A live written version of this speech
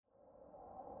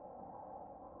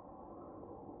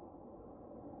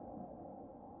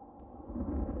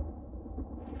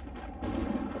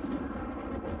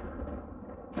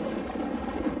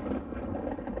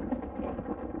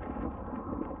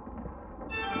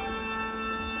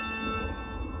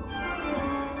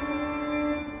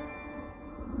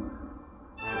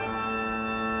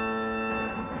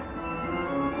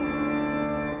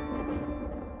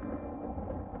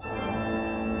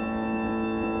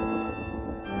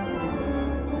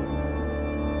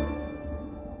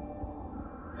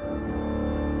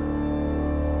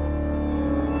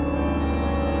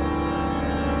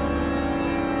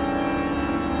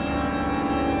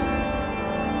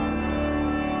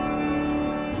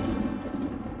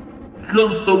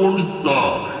Gente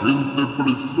bonita, gente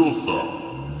preciosa,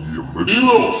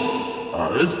 bienvenidos a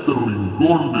este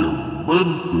rincón de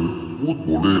mente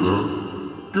futbolera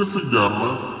que se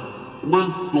llama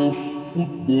Cuentos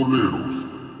Futboleros,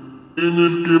 en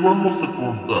el que vamos a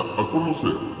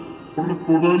conocer o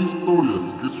recordar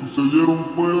historias que sucedieron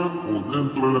fuera o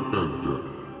dentro de la cancha.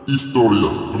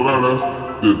 Historias raras,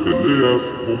 de peleas,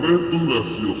 momentos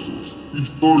graciosos,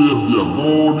 historias de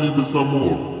amor y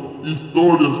desamor,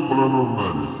 historias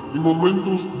paranormales y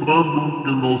momentos random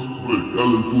que nos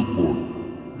regala el fútbol.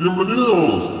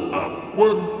 Bienvenidos a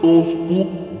Cuentos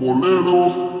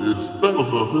Futboleros, espero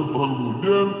se la estén pasando muy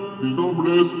bien. Mi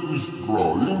nombre es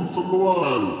Mr.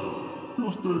 Sandoval. Y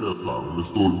ustedes ya saben,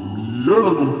 estoy bien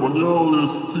acompañado de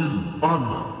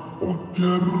Silvana. Oye,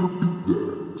 repite.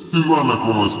 Silvana,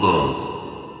 ¿cómo estás?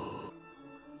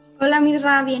 Hola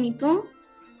Misra, bien, ¿y tú?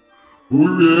 Muy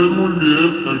bien, muy bien.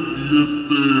 Aquí,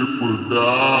 pues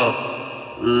ya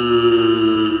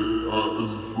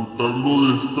disfrutando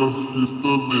de estas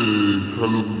fiestas de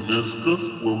Halloweenescas,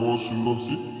 podemos decirlo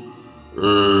así.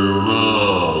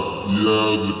 Unas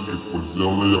días de que pues ya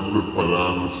uno ya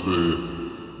preparándose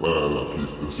para la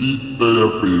fiestecita, ya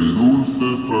pedir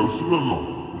dulces, travesuras no,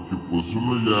 porque pues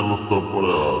uno ya no está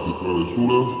para hacer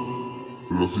travesuras,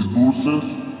 pero sí dulces,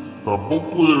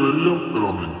 tampoco debería, pero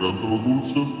me encantan los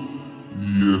dulces.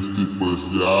 Y pues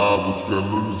ya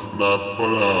buscando el disfraz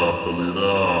para salir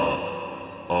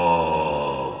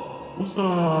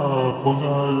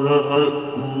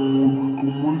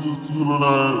como dices tú,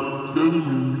 Solana, que alguien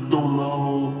me invita a un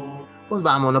lado. Pues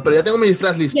vámonos, pero ya tengo mi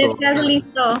disfraz ¿Ya listo. estás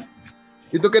listo?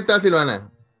 ¿Y tú qué tal, Silvana?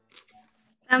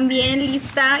 También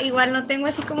lista, igual no tengo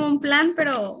así como un plan,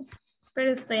 pero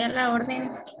estoy a la orden.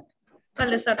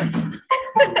 ¿Cuál desorden?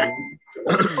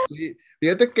 Sí,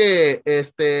 fíjate que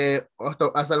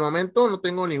hasta el momento no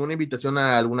tengo ninguna invitación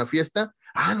a alguna fiesta.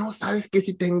 Ah, no, ¿sabes qué?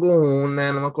 Sí tengo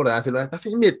una, no me acordaba, Silvana, estás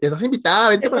invitada,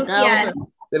 vente Es para acá, social.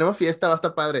 tenemos fiesta, va a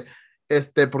estar padre.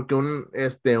 Porque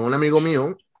un amigo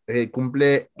mío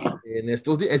cumple en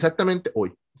estos días, exactamente,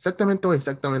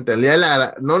 el día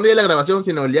de no el día de la grabación,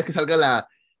 sino el día que salga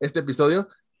este episodio,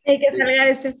 Hay que salga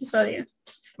de este episodio.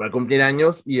 va a cumplir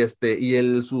años y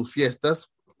él sus fiestas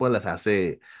pues las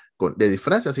hace de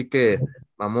disfraz, así que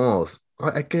vamos,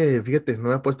 fíjate, no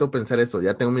me he puesto a pensar eso,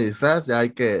 ya tengo mi disfraz, ya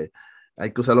hay que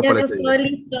usarlo Ya para estás ese todo día.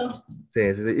 listo.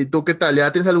 Sí, sí, sí. ¿Y tú qué tal?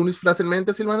 ¿Ya tienes algún disfraz en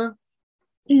mente, Silvana?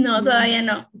 No, todavía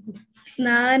no.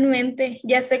 Nada en mente.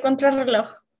 Ya sé contrarreloj.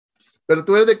 Pero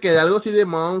tú eres de que de algo así de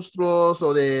monstruos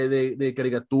o de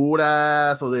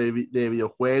caricaturas o de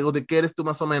videojuegos, ¿de qué eres tú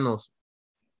más o menos?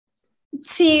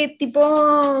 Sí,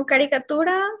 tipo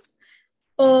caricaturas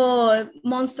o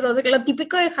monstruos, de que lo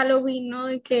típico de Halloween, ¿no?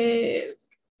 De que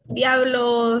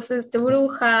diablos,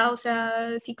 bruja, o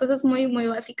sea, sí, cosas muy, muy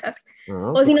básicas.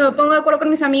 No, O si no me pongo de acuerdo con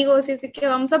mis amigos y así que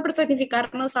vamos a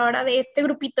personificarnos ahora de este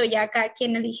grupito, ya cada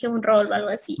quien elige un rol o algo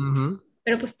así. ujú.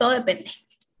 Pero pues todo depende.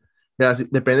 Ya, sí,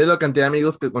 depende de la cantidad de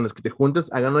amigos con los que te juntes,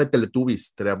 háganlo de Teletubbies,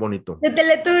 estaría bonito. De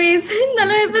Teletubbies, no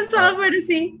lo había pensado, pero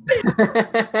sí.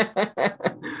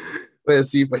 Pues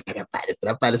sí, pues estaría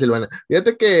padre, Silvana.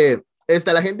 Fíjate que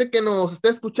la gente que nos está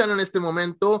escuchando en este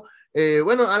momento,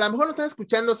 bueno, a lo mejor nos están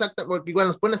escuchando exactamente, porque igual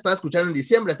nos pueden estar escuchando en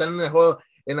diciembre, están en el juego,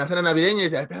 en la cena navideña y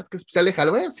dicen, espérate, que especial de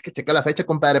Halloween, así que checa la fecha,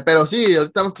 compadre. Pero sí, ahorita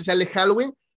estamos especial de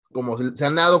Halloween, como se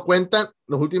han dado cuenta,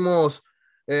 los últimos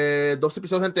dos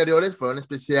episodios anteriores fueron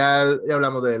especial, ya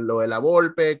hablamos de lo de la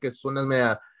Volpe, que son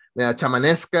unas media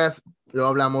chamanescas, luego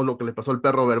hablamos lo que le pasó al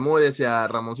perro Bermúdez y a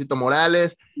Ramoncito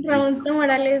Morales. Ramoncito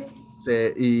Morales.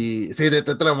 Sí, y sí, te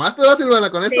traumaste, ¿no,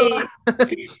 Silvana, con eso?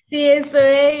 Sí, sí,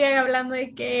 estoy hablando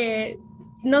de que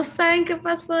no saben qué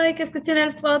pasó, de que escuchen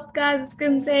el podcast, es que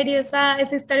en serio, esa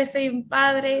historia está bien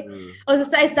padre. O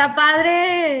sea, está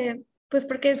padre, pues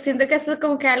porque siento que es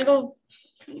como que algo,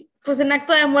 pues un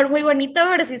acto de amor muy bonito,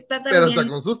 pero sí está Pero hasta también,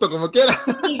 con susto, como quiera.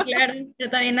 sí, claro, pero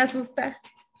también asusta.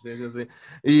 Sí, sí,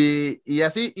 sí. Y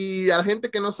así, y a la gente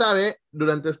que no sabe,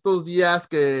 durante estos días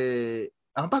que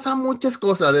han pasado muchas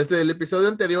cosas, desde el episodio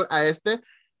anterior a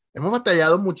hemos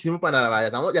batallado muchísimo para la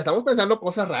ya estamos pensando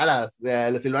cosas raras.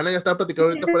 La Silvana ya estaba platicando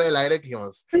ahorita fuera del aire que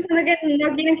dijimos, Pensando que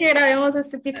no quieren que grabemos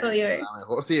este episodio, a lo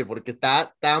mejor sí, porque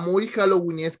está muy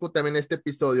Halloweenesco también este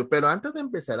episodio. Pero antes de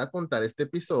empezar a contar este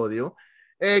episodio,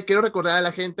 quiero recordar a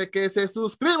la gente que se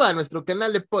suscriba a nuestro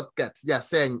canal de podcasts, ya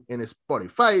sea en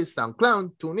Spotify,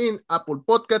 SoundCloud, TuneIn, Apple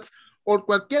Podcasts o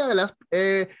cualquiera de las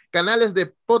canales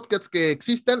de podcasts que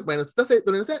existan. Bueno,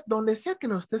 donde sea que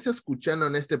nos estés escuchando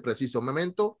en este preciso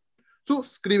momento,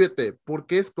 suscríbete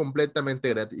porque es completamente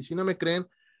gratis. Y si no me creen,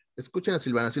 escuchen a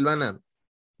Silvana. Silvana,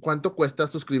 ¿cuánto cuesta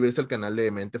suscribirse al canal de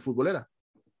Mente Futbolera?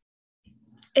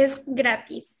 es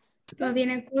gratis. No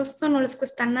tiene costo, no les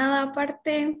cuesta nada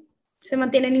aparte, se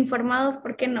mantienen informados,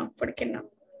 ¿por qué no? ¿Por qué no?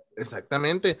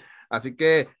 Exactamente. Así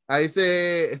que ahí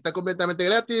está completamente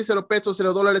gratis, 0 pesos,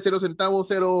 0 dólares, 0 centavos,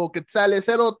 0 quetzales,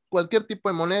 0 cualquier tipo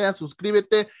de moneda,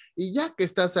 suscríbete y ya que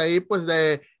estás ahí, pues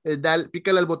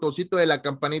pícale al botoncito de la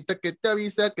campanita que te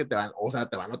avisa que te va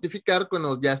a notificar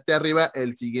cuando ya esté arriba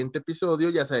el siguiente episodio,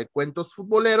 ya sea de cuentos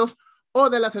futboleros o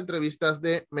de las entrevistas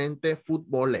de Mente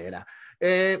Futbolera.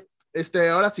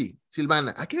 Ahora sí,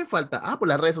 Silvana, ¿a qué me falta? Pues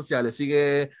las redes sociales.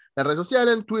 Sigue las redes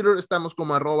sociales. En Twitter estamos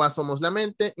como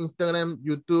 @somosLamente. Instagram,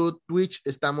 YouTube, Twitch,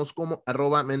 estamos como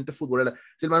 @mentefutbolera.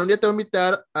 Silvana, un día te voy a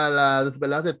invitar a las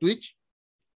desveladas de Twitch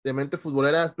de Mente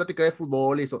Futbolera, plática de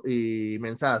fútbol y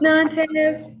mensajes. No, en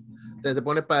serio. Se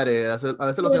pone padre. A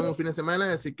veces lo hacemos un fin de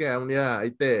semana, así que un día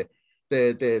ahí te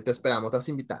esperamos. Estás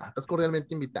invitada, estás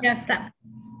cordialmente invitada. Ya está.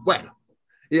 Bueno.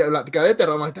 Y la de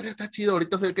terror, está chido,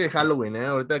 ahorita cerca de Halloween,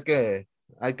 ahorita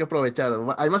hay que aprovechar.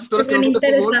 Hay más historias que no son de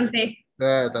fútbol.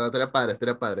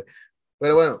 Estaría padre.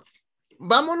 Pero bueno,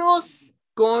 vámonos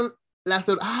con las...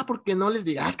 porque no les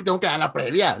digas que tengo que dar la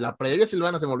previa,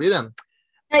 Silvana, se me olvidan.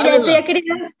 Ya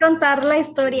querías contar la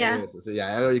historia. Sí,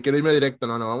 yo quiero irme directo,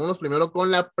 no, vámonos primero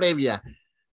con la previa.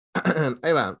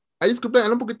 Ahí va. Disculpen,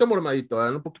 ando un poquito mormadito,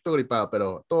 ando un poquito gripado,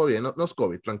 pero todo bien, no es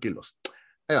COVID, tranquilos.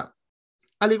 Ahí va.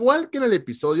 Al igual que en el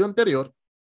episodio anterior,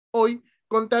 hoy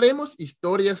contaremos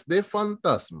historias de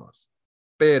fantasmas,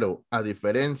 pero a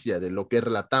diferencia de lo que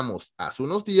relatamos hace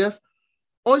unos días,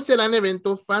 hoy serán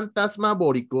eventos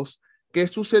fantasmagóricos que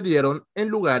sucedieron en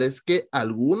lugares que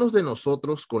algunos de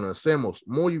nosotros conocemos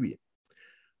muy bien.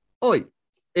 Hoy,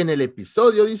 en el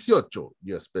episodio 18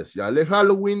 y especial de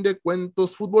Halloween de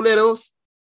Cuentos Futboleros,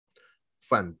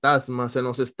 fantasmas en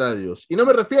los estadios. Y no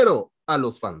me refiero a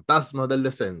los fantasmas del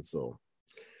descenso.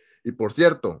 Y por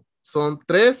cierto, son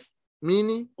 3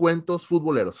 mini cuentos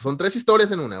futboleros. Son 3 historias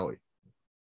en una hoy.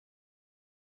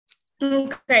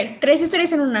 Ok, 3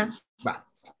 historias en una. Va,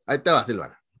 ahí te va,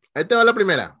 Silvana. Ahí te va la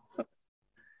primera.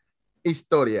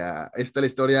 Historia. La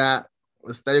historia,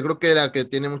 yo creo que la que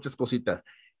tiene muchas cositas.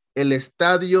 El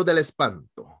Estadio del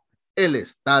Espanto. El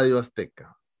Estadio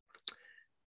Azteca.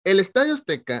 El Estadio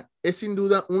Azteca es sin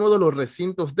duda uno de los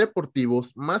recintos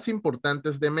deportivos más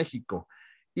importantes de México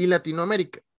y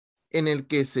Latinoamérica, en el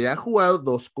que se ha jugado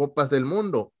 2 Copas del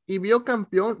Mundo y vio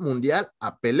campeón mundial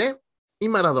a Pelé y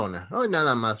Maradona. No,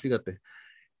 nada más, fíjate.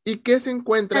 Y que se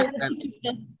encuentra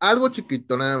algo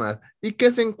chiquito nada más. Y que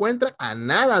se encuentra a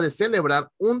nada de celebrar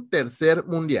un tercer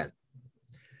mundial.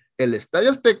 El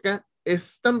Estadio Azteca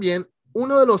es también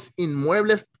uno de los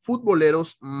inmuebles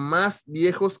futboleros más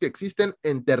viejos que existen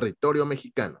en territorio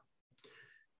mexicano,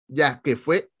 ya que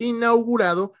fue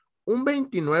inaugurado un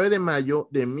 29 de mayo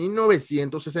de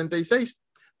 1966.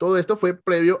 Todo esto fue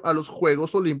previo a los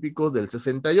Juegos Olímpicos del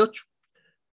 68.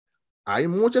 Hay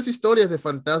muchas historias de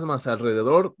fantasmas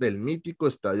alrededor del mítico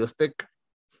Estadio Azteca.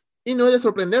 Y no es de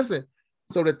sorprenderse,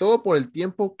 sobre todo por el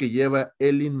tiempo que lleva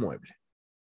el inmueble.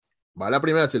 Va la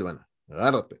primera, Silvana.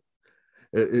 Agárrate.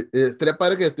 Estaría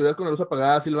padre que estuvieras con la luz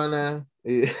apagada, Silvana.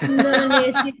 No,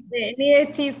 ni de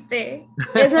chiste.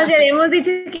 Eso ya habíamos dicho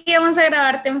que íbamos a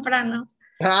grabar temprano.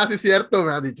 Sí, es cierto,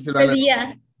 me has dicho, Silvana. De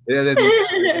día.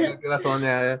 De la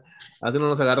Sonia, hace uno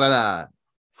nos agarra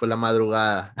la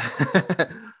madrugada.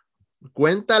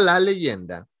 Cuenta la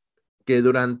leyenda que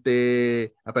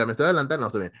durante... me estoy adelantando, no,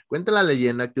 estoy bien. Cuenta la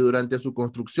leyenda que durante su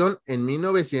construcción en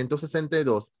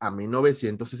 1962 a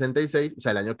 1966, o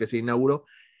sea, el año que se inauguró,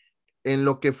 en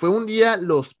lo que fue un día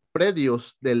los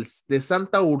predios de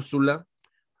Santa Úrsula,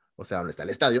 o sea, donde está el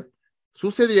estadio,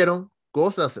 sucedieron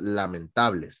cosas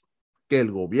lamentables que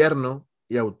el gobierno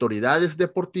y autoridades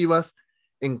deportivas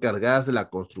encargadas de la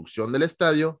construcción del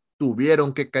estadio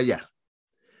tuvieron que callar,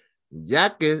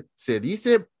 ya que se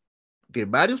dice que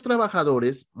varios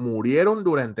trabajadores murieron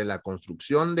durante la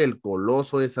construcción del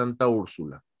Coloso de Santa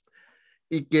Úrsula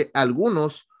y que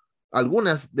algunas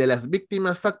de las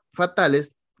víctimas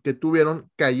fatales que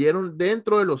tuvieron cayeron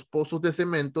dentro de los pozos de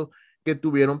cemento que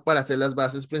tuvieron para hacer las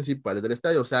bases principales del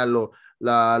estadio, o sea, los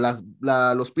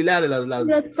pilares, las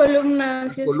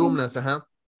columnas, ajá.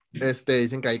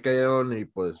 Dicen que ahí cayeron y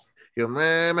pues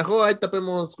mejor ahí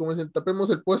tapemos, como dicen, tapemos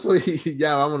el pozo y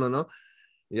ya vámonos, ¿no?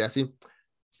 Y así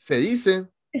se dice.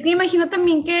 Es que imagino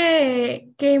también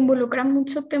que involucra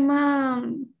mucho tema,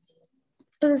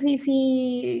 o sea,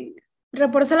 si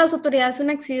reporta a las autoridades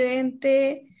un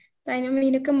accidente, también me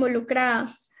imagino que involucra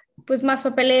pues más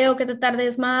papeleo, que te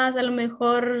tardes más, a lo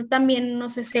mejor también, no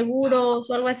sé, seguros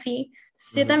o algo así.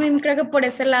 Yo también creo que por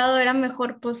ese lado era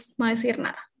mejor pues no decir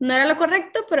nada. No era lo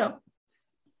correcto, pero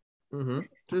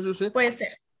Sí. puede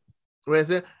ser. Puede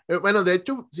ser. Bueno, de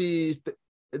hecho, si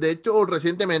de hecho,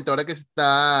 recientemente, ahora que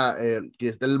está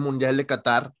el Mundial de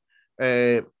Qatar,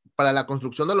 para la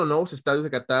construcción de los nuevos estadios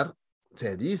de Qatar,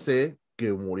 se dice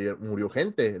que murió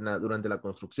gente durante la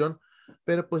construcción,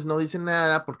 pero pues no dicen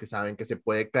nada porque saben que se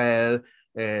puede caer,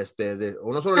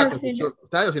 no solo la construcción del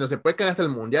estadio, sino se puede caer hasta el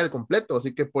Mundial completo,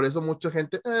 así que por eso mucha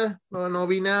gente, no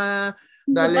vi nada,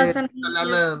 dale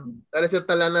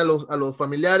cierta lana a los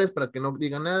familiares para que no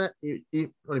digan nada y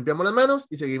limpiamos las manos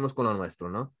y seguimos con lo nuestro,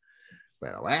 ¿no?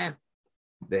 Pero bueno,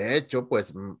 de hecho,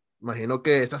 pues imagino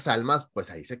que esas almas, pues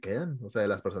ahí se quedan, o sea, de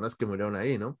las personas que murieron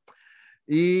ahí, ¿no?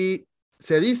 Y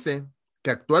se dice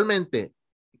que actualmente,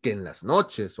 que en las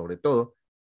noches, sobre todo,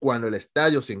 cuando el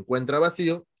estadio se encuentra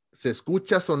vacío, se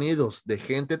escucha sonidos de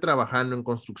gente trabajando en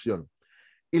construcción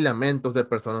y lamentos de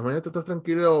personas. Imagínate, estás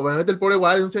tranquilo, imagínate el pobre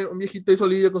igual, un viejito ahí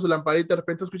solillo con su lamparita, de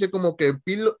repente escuché como que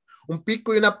un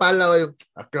pico y una pala, güey.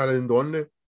 Cara, ¿en dónde?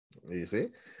 Y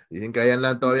sí, dicen que ahí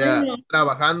andan todavía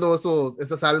trabajando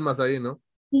esas almas ahí, ¿no?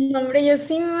 No, hombre, yo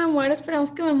sí me muero,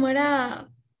 esperamos que me muera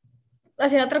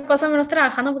haciendo otra cosa menos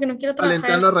trabajando, porque no quiero trabajar.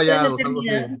 Alentando a Rayados, algo así.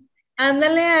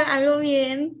 Ándale, algo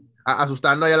bien.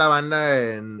 Asustando allá a la banda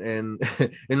en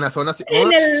la zona.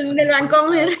 En el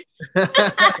Vancomer.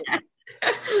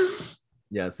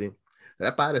 Ya, sí.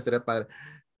 Sería padre.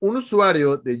 Un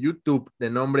usuario de YouTube de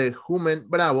nombre Human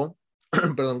Bravo,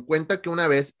 perdón, cuenta que una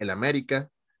vez el América,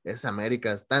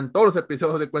 están todos los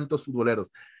episodios de Cuentos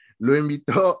Futboleros, lo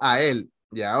invitó a él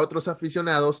y a otros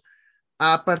aficionados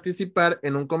a participar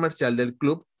en un comercial del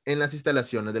club en las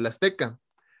instalaciones del Azteca.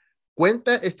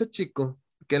 Cuenta este chico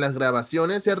que las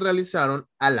grabaciones se realizaron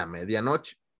a la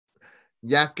medianoche,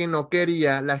 ya que no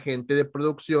quería la gente de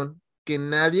producción que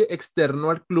nadie externo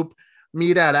al club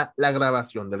mirara la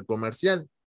grabación del comercial.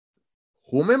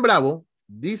 Jumen Bravo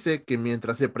dice que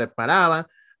mientras se preparaba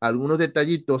algunos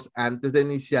detallitos antes de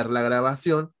iniciar la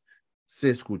grabación, se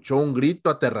escuchó un grito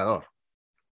aterrador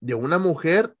de una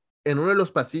mujer en uno de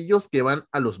los pasillos que van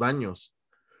a los baños.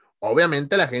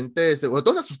 Obviamente la gente,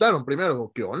 todos se asustaron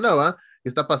primero, ¿qué onda va? ¿Qué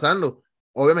está pasando?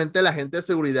 Obviamente la gente de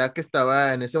seguridad que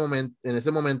estaba en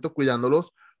ese momento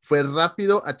cuidándolos fue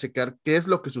rápido a checar qué es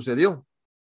lo que sucedió.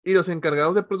 Y los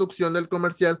encargados de producción del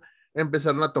comercial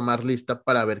empezaron a tomar lista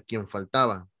para ver quién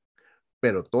faltaba.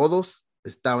 Pero todos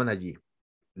estaban allí,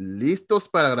 listos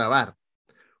para grabar.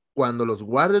 Cuando los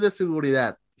guardias de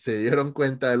seguridad se dieron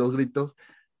cuenta de los gritos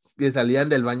que salían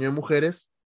del baño de mujeres,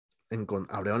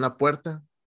 abrieron la puerta,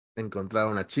 encontraron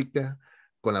a una chica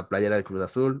con la playera del Cruz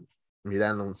Azul,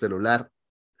 mirando un celular,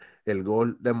 el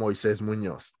gol de Moisés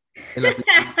Muñoz.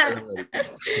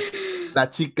 La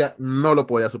chica no lo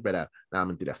podía superar. Nada,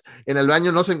 mentiras. En el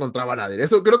baño no se encontraba nadie.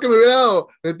 Eso creo que me hubiera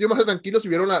sentido más tranquilo si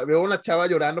veo una chava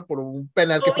llorando por un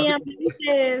penal.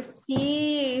 Obviamente,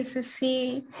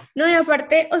 sí. No, y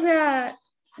aparte, o sea,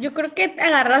 yo creo que te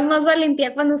agarras más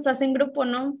valentía cuando estás en grupo,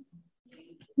 ¿no?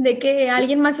 De que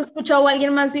alguien más escuchó o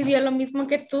alguien más vivió lo mismo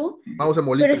que tú. Vamos en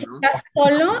bolita, pero si estás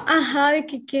solo, de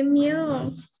que qué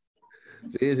miedo.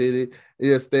 Sí.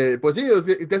 Y pues sí,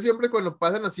 siempre cuando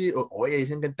pasan así, oye,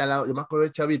 dicen que en tal lado, yo me acuerdo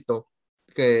de chavito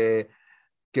que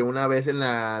una vez en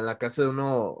la casa de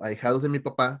unos ahijados de mi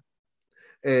papá,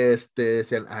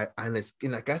 decían,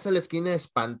 en la casa de la esquina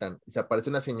espantan, y se aparece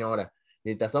una señora,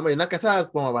 y te asoma, y una casa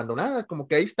como abandonada, como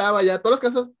que ahí estaba ya, todas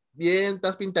las casas bien,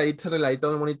 todas pintaditas,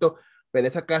 arregladitas, muy bonito, pero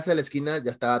esa casa de la esquina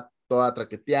ya estaba toda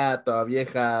traqueteada, toda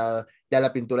vieja, ya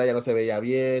la pintura ya no se veía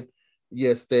bien,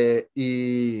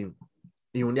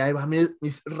 y un día ahí va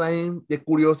Miss Rain de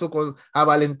curioso,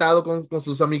 avalentado con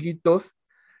sus amiguitos,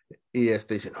 y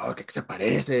dice, no, ¿qué se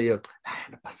parece? Y yo,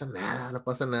 no pasa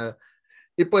nada.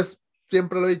 Y pues,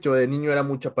 siempre lo he dicho, de niño era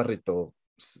muy chaparrito,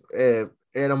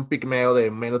 era un pigmeo de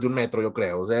menos de 1 metro, yo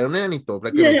creo, o sea, era un enanito,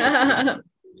 prácticamente,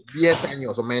 10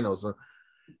 años o menos,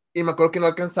 y me acuerdo que no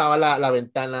alcanzaba la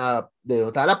ventana, de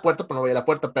donde estaba la puerta, pues no veía la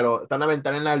puerta, pero estaba una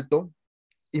ventana en alto,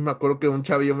 y me acuerdo que un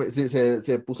chavillo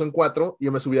se puso en 4 y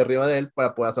yo me subí arriba de él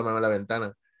para poder asomarme a la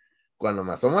ventana. Cuando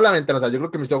me asomo a la ventana, o sea, yo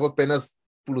creo que mis ojos apenas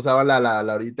cruzaban la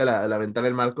ventana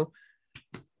del marco,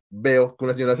 veo que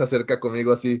una señora se acerca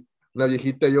conmigo así, una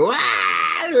viejita, y yo,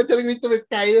 yo eché el grito, me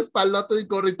caí de espaldote y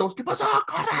corrí, todos, ¿qué pasó?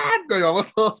 ¡Corran! Y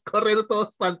vamos todos corriendo,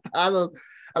 todos espantados.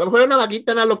 A lo mejor era una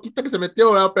vaguita, una loquita que se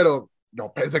metió, ¿verdad? Pero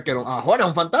yo pensé que a lo mejor era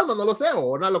un fantasma, no lo sé,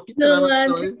 o una loquita.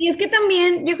 No, y es que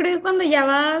también, yo creo que cuando ya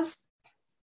vas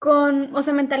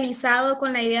mentalizado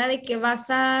con la idea de que vas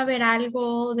a ver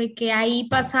algo, de que ahí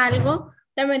pasa algo,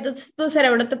 también entonces tu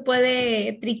cerebro te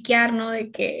puede triquear, ¿no?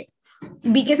 De que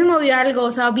vi que se movió algo,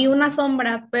 o sea, vi una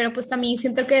sombra, pero pues también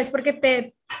siento que es porque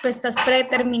te estás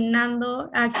predeterminando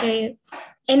a que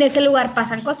en ese lugar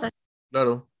pasan cosas.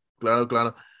 Claro.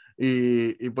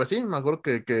 Y pues sí, me acuerdo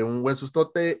que un buen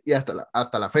sustote y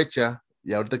hasta la fecha,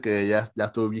 y ahorita que ya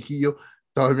estuve viejillo,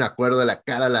 todavía me acuerdo de la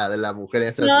cara de la mujer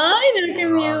esa. Ay, no, qué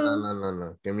No, miedo.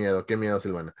 no, qué miedo,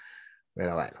 Silvana.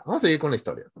 Pero bueno, vamos a seguir con la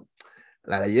historia.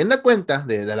 La leyenda cuenta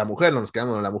de la mujer, no nos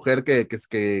quedamos, de la mujer que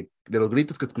de los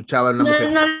gritos que escuchaba una No,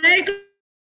 mujer. no la del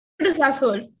Cruz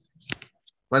Azul.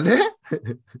 ¿Vale?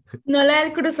 No la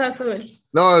del Cruz Azul.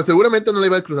 No, seguramente no le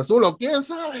iba al Cruz Azul, o quién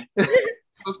sabe.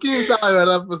 Pues quién sabe,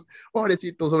 ¿verdad? Pues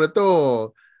pobrecitos, sobre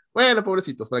todo, bueno,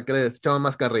 pobrecitos, para que les echamos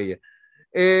más carrilla.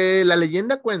 La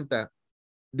leyenda cuenta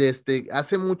desde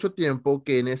hace mucho tiempo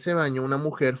que en ese baño una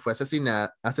mujer fue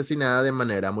asesinada de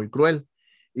manera muy cruel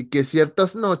y que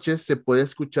ciertas noches se puede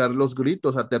escuchar los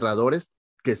gritos aterradores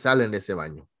que salen de ese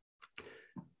baño.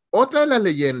 Otra de las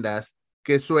leyendas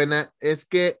que suena es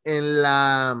que en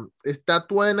la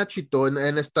estatua de Nachito, en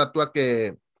la estatua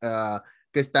que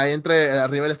está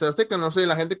arriba del Estadio Azteca, no sé,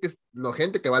 la gente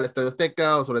que va al Estadio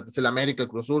Azteca o sobre todo el América, el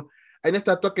Cruz Azul, hay una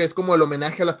estatua que es como el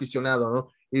homenaje al aficionado, ¿no?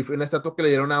 Y fue una estatua que le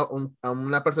dieron a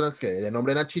una persona que de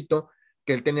nombre Nachito,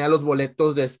 que él tenía los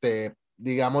boletos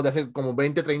digamos, de hace como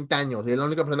 20, 30 años, y es la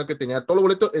única persona que tenía todos los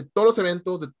boletos, de todos los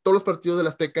eventos, de todos los partidos del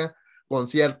Azteca, No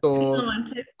conciertos,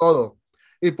 manches. todo.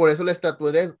 Y por eso la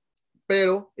estatua de él.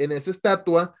 Pero en esa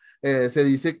estatua se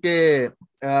dice que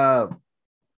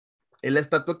es la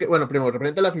estatua que, bueno, primero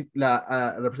representa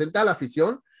a la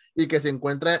afición y que se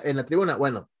encuentra en la tribuna.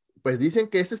 Bueno, pues dicen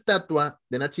que esa estatua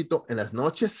de Nachito en las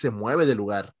noches se mueve del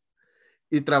lugar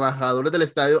y trabajadores del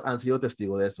estadio han sido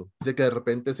testigos de eso. Dice que de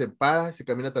repente se para, se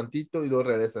camina tantito y luego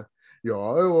regresa. Y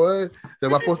yo, ay, güey, se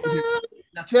va por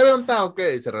la cheve, ¿dónde está? Ok,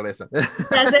 y se regresa.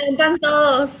 Ya se entran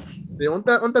todos.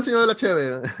 ¿Dónde está el señor de la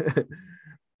cheve?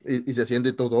 Y se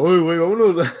siente todo, ay, güey,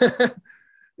 vámonos.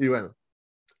 Y bueno,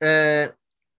 eh,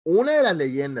 una de las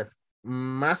leyendas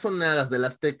más sonadas del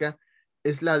Azteca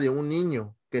es la de un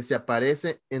niño que se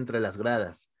aparece entre las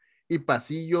gradas y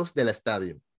pasillos del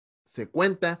estadio. Se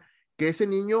cuenta que ese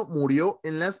niño murió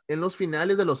en los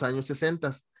finales de los años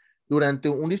 60 durante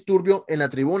un disturbio en la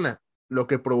tribuna, lo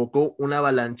que provocó una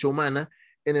avalancha humana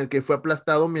en el que fue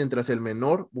aplastado mientras el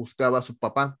menor buscaba a su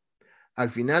papá. Al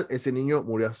final, ese niño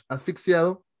murió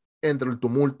asfixiado entre el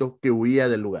tumulto que huía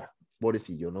del lugar.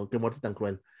 Pobrecillo, ¿no? Qué muerte tan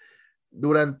cruel. Ya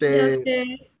Durante...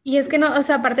 sé. Y es que no, o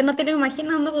sea, aparte no te lo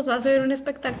imaginando, pues vas a ver un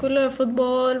espectáculo de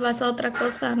fútbol, vas a otra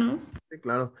cosa, ¿no? Sí,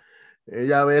 claro.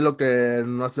 Ella ve lo que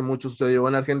no hace mucho sucedió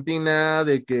en Argentina,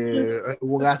 de que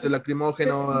hubo gases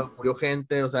lacrimógenos, murió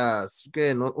gente, o sea, es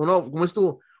que no, uno, ¿cómo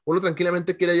estuvo? Uno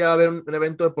tranquilamente quiere ya ver un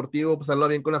evento deportivo, pasarlo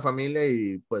bien con la familia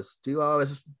y pues, chico, a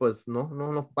veces pues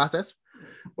no pasa eso.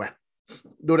 Bueno,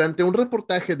 durante un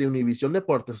reportaje de Univisión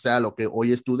Deportes, o sea, lo que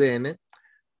hoy es TUDN,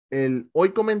 el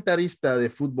hoy comentarista de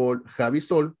fútbol, Javi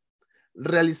Sol,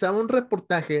 realizaba un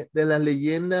reportaje de las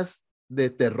leyendas de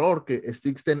terror que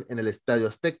existen en el Estadio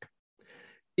Azteca.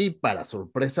 Y para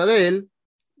sorpresa de él,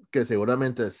 que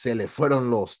seguramente se le fueron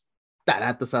los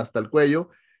taratas hasta el cuello,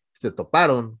 se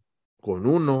toparon con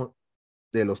uno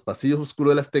de los pasillos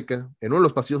oscuros del Azteca, en uno de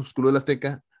los pasillos oscuros del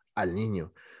Azteca, al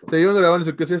niño. Se iban grabando y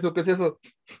dice, ¿qué es eso? ¿Qué es eso?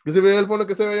 ¿Qué se veía al fondo?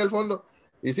 ¿Qué se veía al fondo?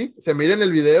 Y sí, se mira en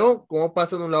el video cómo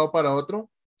pasa de un lado para otro,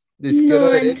 de izquierda No a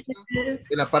derecha,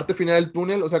 manches. en la parte final del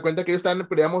túnel, o sea, cuenta que ellos estaban,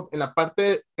 digamos, en la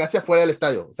parte casi afuera del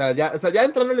estadio, o sea, ya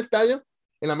entrando al estadio,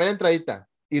 en la mera entradita,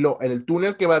 y en el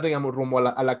túnel que va, digamos, rumbo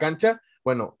a la cancha,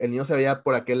 bueno, el niño se veía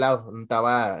por aquel lado, donde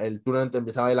estaba el túnel donde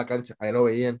empezaba de la cancha, ahí lo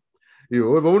veían. Y yo,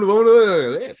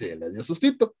 vámonos, sí, le dio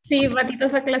sustito. Sí,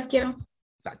 patitas a que las quiero.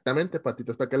 Exactamente,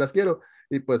 patitas para que las quiero.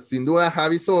 Y pues sin duda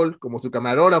Javi Sol, como su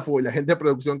camarógrafo y la gente de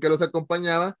producción que los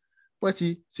acompañaba, pues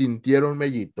sí, sintieron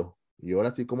mellito. Y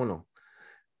ahora sí, cómo no.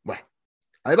 Bueno,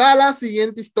 ahí va la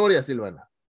siguiente historia, Silvana.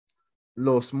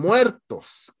 Los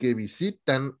muertos que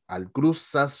visitan al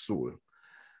Cruz Azul.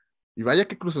 Y vaya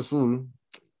que Cruz Azul,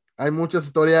 hay muchas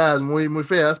historias muy, muy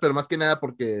feas, pero más que nada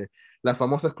porque las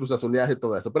famosas Cruz Azuleadas y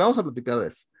todo eso. Pero vamos a platicar de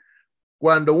eso.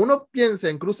 Cuando uno piensa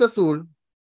en Cruz Azul,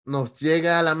 nos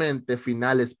llega a la mente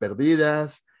finales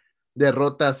perdidas,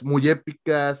 derrotas muy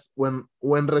épicas,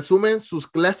 o en resumen, sus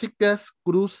clásicas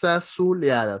Cruz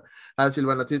Azuleadas. Ah,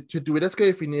 Silvana, si tuvieras que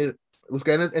definir,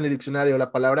 buscar en el diccionario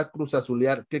la palabra Cruz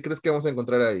Azulear, ¿qué crees que vamos a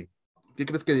encontrar ahí? ¿Qué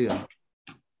crees que diga?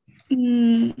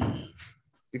 Mm,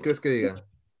 ¿Qué crees que diga?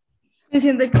 me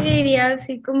siento que diría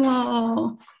así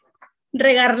como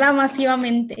regarla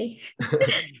masivamente.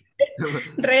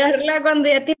 Regarla cuando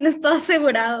ya tienes todo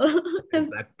asegurado.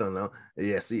 Exacto, ¿no?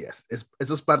 Y así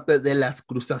eso es parte de las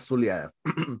Cruz Azuleadas.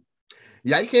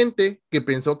 Y hay gente que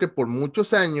pensó que por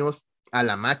muchos años a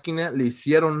la máquina le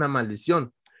hicieron una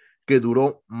maldición que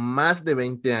duró más de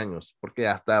 20 años, porque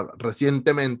hasta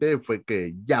recientemente fue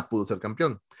que ya pudo ser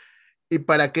campeón. Y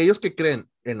para aquellos que creen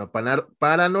en lo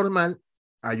paranormal,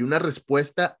 hay una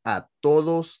respuesta a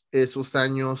todos esos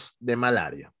años de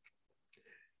malaria.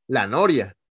 La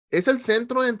Noria es el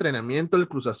centro de entrenamiento del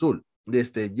Cruz Azul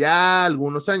desde ya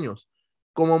algunos años.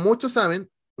 Como muchos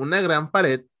saben, una gran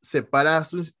pared separa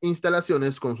sus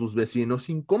instalaciones con sus vecinos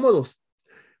incómodos.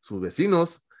 Sus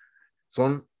vecinos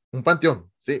son un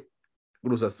panteón, ¿sí?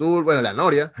 Cruz Azul, bueno, la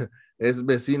Noria es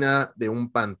vecina de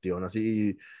un panteón,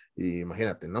 así,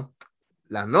 imagínate, ¿no?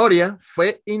 La Noria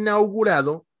fue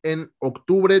inaugurado en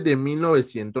octubre de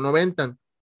 1990,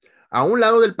 a un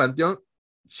lado del panteón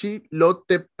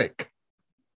Chilotepec,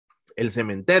 el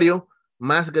cementerio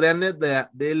más grande de la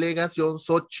delegación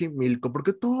Xochimilco,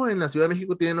 porque todo en la Ciudad de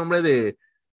México tiene nombre de,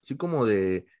 así como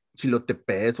de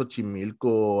Chilotepec,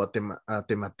 Xochimilco,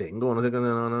 Atematengo, no sé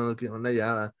qué onda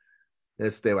ya,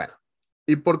 bueno.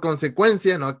 Y por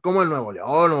consecuencia, no como en Nuevo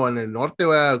León o en el norte,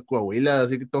 Coahuila,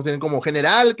 así que todos tienen como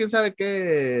general, quién sabe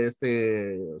qué,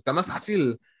 está más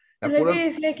fácil. Creo que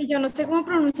decía que yo no sé cómo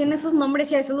pronuncian esos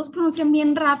nombres y a veces los pronuncian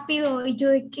bien rápido y yo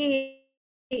de que,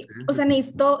 sí, o sea,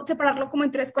 necesito separarlo como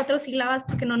en 3, 4 sílabas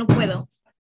porque no puedo.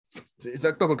 Sí,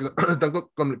 exacto, porque están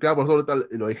complicadas, por eso ahorita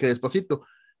lo dije despacito.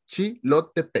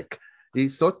 Chilotepec y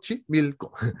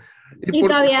Xochimilco. Y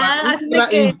todavía hacen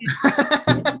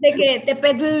de que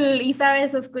Tepetl y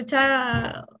sabes,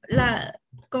 escucha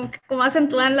como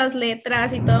acentúan las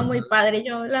letras y todo muy padre.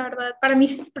 Yo, la verdad, para mí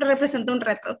representa un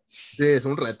reto. Sí, es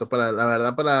un reto, la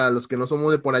verdad, para los que no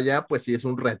somos de por allá, pues sí, es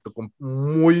un reto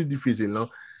muy difícil, ¿no?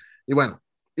 Y bueno,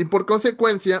 y por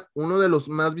consecuencia, uno de los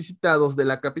más visitados de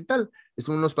la capital. Es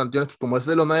uno de los panteones, pues como es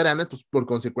de los maderanes, pues por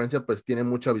consecuencia, pues tiene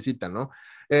mucha visita, ¿no?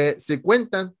 Se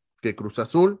cuentan que Cruz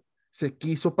Azul se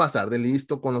quiso pasar de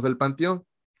listo con los del panteón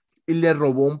y le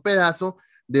robó un pedazo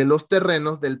de los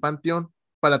terrenos del panteón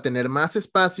para tener más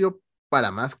espacio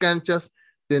para más canchas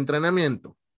de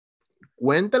entrenamiento.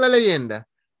 Cuenta la leyenda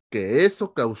que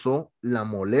eso causó la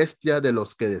molestia de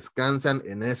los que descansan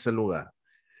en ese lugar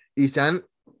y se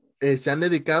han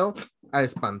dedicado a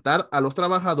espantar a los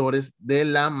trabajadores de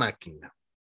la máquina.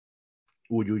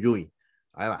 Uyuyuy,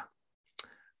 ahí va.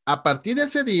 A partir de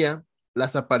ese día,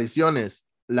 las apariciones,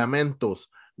 lamentos,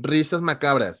 risas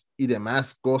macabras y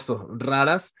demás cosas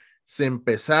raras se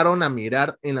empezaron a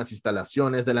mirar en las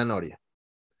instalaciones de la Noria.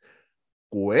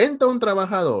 Cuenta un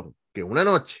trabajador que una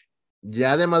noche,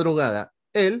 ya de madrugada,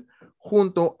 él,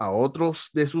 junto a otros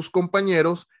de sus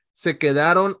compañeros, se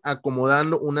quedaron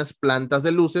acomodando unas plantas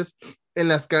de luces en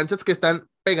las canchas que están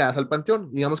pegadas al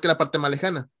panteón, digamos que la parte más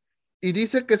lejana. Y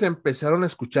dice que se empezaron a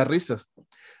escuchar risas,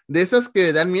 de esas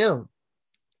que dan miedo,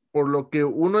 por lo que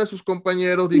uno de sus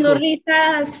compañeros dijo... No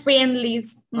risas friendly.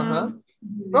 No. Ajá.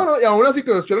 No, y aún así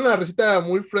que nos hicieron una risita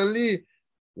muy friendly,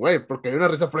 güey, porque hay una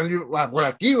risa friendly por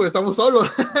aquí, güey, estamos solos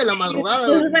en la madrugada.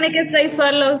 Se supone que estoy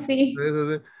solo, sí.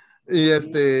 Sí.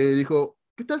 Y dijo,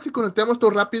 ¿qué tal si conectamos todo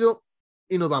rápido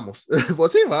y nos vamos?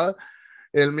 Pues sí, va.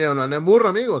 El miedo no anda en burro,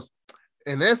 amigos.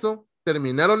 En eso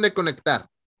terminaron de conectar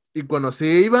y cuando se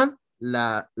iban,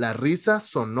 la risa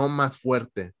sonó más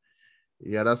fuerte.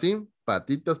 Y ahora sí,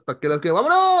 patitas para que las que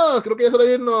vámonos, creo que ya es hora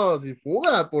de irnos y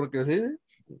fuga, porque sí.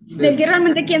 Es que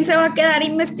realmente quién se va a quedar a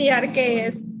investigar qué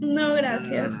es. No,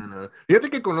 gracias. No. Fíjate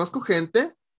que conozco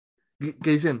gente que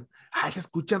dicen, ay, se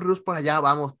escuchan ruidos por allá,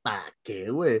 vamos, ¿para qué,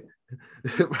 güey?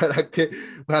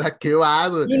 ¿Para qué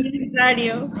vas, güey?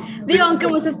 Innecesario. Digo, aunque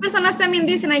muchas personas también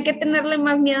dicen hay que tenerle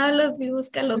más miedo a los vivos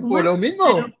que a los muertos. Por lo mismo.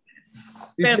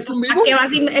 Pero ¿Y si es un vivo?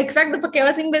 Exacto, ¿para qué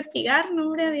vas a investigar? No,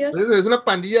 hombre, Dios. Es una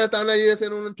pandilla, estaban ahí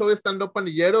haciendo un show de stand-up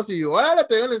pandilleros y órale,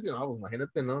 te digan, no, pues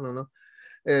imagínate, no.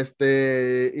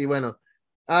 Y bueno,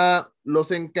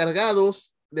 los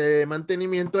encargados de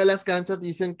mantenimiento de las canchas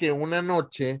dicen que una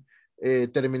noche,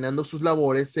 terminando sus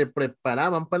labores, se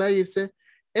preparaban para irse.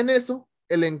 En eso,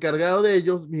 el encargado de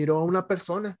ellos miró a una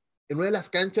persona en una de las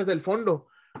canchas del fondo.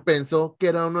 Pensó que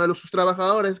era uno de sus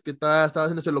trabajadores que estaba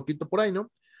haciendo ese loquito por ahí,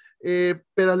 ¿no?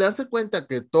 Pero al darse cuenta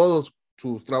que todos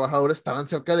sus trabajadores estaban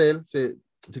cerca de él, se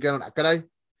quedaron, caray,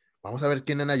 vamos a ver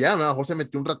quién era allá, ¿no? A lo mejor se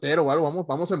metió un ratero o algo,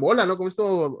 vamos en bola, ¿no? Como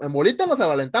esto, en bolita nos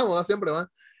avalentamos, ¿no? Siempre,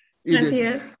 ¿va? Y así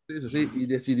es. Sí, y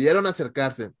decidieron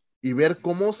acercarse y ver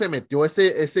cómo se metió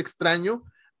ese extraño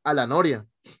a la Noria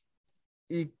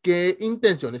y qué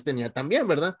intenciones tenía también,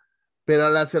 ¿verdad? Pero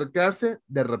al acercarse,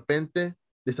 de repente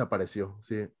desapareció,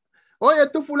 ¿sí? Oye,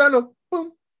 tú fulano,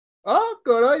 ¡pum! ¡Ah,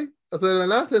 caray! O sea, de la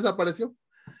nada se desapareció.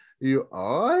 Y yo,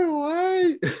 ¡ay,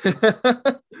 güey!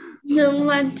 No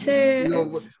manches.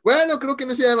 Bueno, creo que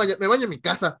no sé, me baño en mi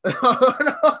casa.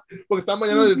 Porque están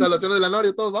bañando las instalaciones de la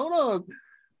Noria, todos, vámonos.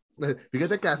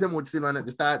 Fíjate que hace mucho, Silvana,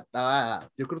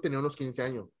 yo creo que tenía unos 15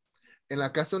 años, en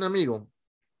la casa de un amigo,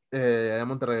 de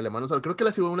Monterrey, le mando un saludo. Creo que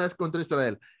la sigo una vez contra la historia de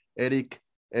él. Eric,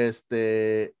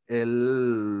 él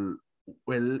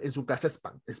en su casa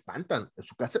espantan, en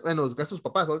su casa, bueno, en su casa de sus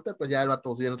papás, ahorita pues ya el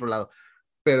vato sigue en otro lado,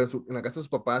 pero en la casa de sus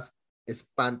papás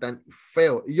espantan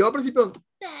feo. Y yo al principio,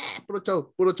 puro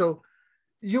show, puro show.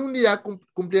 Y un día,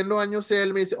 cumpliendo años,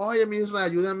 él me dice, oye, Misra,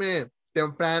 ayúdame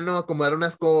temprano a acomodar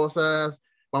unas cosas,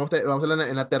 vamos a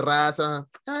en la terraza.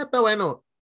 Está bueno.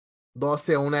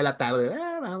 12 o 1 de la tarde.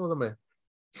 Vamos, hombre.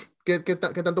 ¿Qué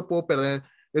tanto puedo perder?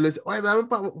 Y le dice, oye, dame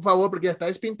un favor, porque ya está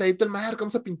despintadito el mar,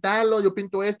 vamos a pintarlo, yo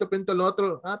pinto esto, pinto lo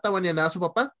otro. Está bueno, y nada, su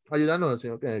papá, ayúdanos,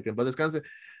 señor, que en paz descanse.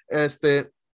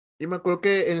 Y me acuerdo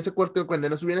que en ese cuarto, cuando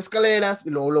nos subían escaleras, y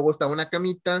luego estaba una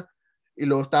camita, y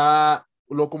luego estaba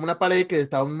como una pared que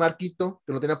estaba un marquito,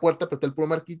 que no tenía puerta, pero está el puro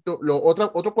marquito.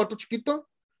 Otro cuarto chiquito,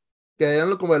 que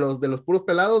eran como de los puros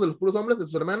pelados, de los puros hombres, de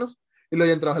sus hermanos, y luego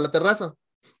ya entraba en la terraza.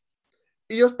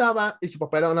 Y yo estaba, y su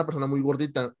papá era una persona muy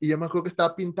gordita, y yo me acuerdo que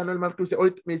estaba pintando el marco, y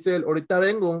me dice él, ahorita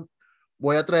vengo,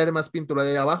 voy a traer más pintura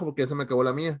de ahí abajo, porque ya se me acabó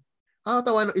la mía.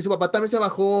 Está bueno, y su papá también se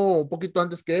bajó un poquito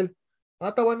antes que él.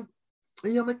 Está bueno.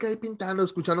 Y yo me quedé pintando,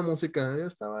 escuchando música, yo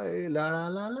estaba ahí,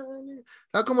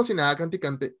 estaba como si nada,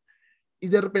 cante. Y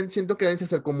de repente siento que alguien se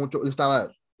acercó mucho, yo estaba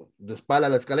de espalda a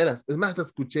las escaleras, es más, hasta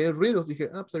escuché ruidos, dije,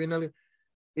 pues ahí viene alguien,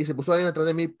 y se puso alguien atrás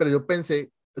de mí, pero yo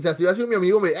pensé, o sea, si yo sido mi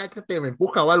amigo, me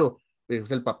empuja o algo,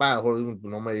 es el papá,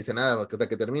 no me dice nada hasta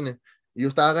que termine. Y yo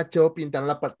estaba agachado pintando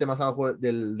la parte más abajo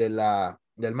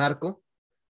del marco,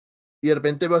 y de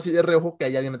repente veo así de reojo que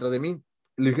hay alguien atrás de mí.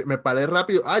 Me paré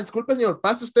rápido, disculpe señor,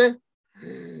 pase usted.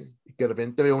 Y que de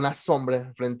repente veo una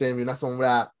sombra frente de mí, una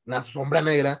sombra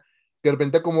negra, que de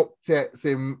repente como se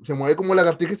mueve como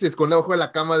lagartija y se esconde abajo de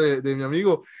la cama de mi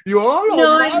amigo. Y yo, ¡oh,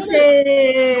 no,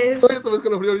 madre! Esto es que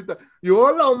lo frío ahorita. Y yo,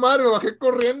 ¡oh, madre! Me bajé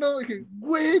corriendo. Y dije,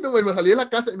 güey, no, me salí de la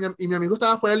casa. Y mi amigo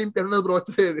estaba afuera limpiando unos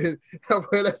broches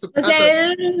afuera de su casa. O sea,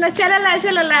 él, la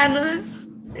chalala,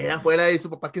 ¿no? Era afuera y su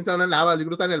papá, ¿quién sabe dónde andaba? El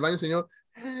libro está en el baño, señor.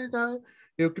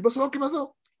 Y yo, ¿qué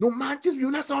pasó? No manches, vi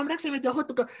una sombra que se metió bajo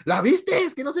tu cama. ¿La viste?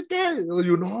 Es que no sé qué.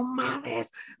 Yo, no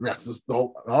mames. Me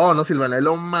asustó. No, Silvana, es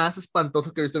lo más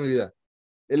espantoso que he visto en mi vida.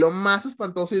 Es lo más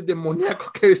espantoso y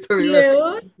demoníaco que he visto en mi vida.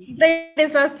 Luego,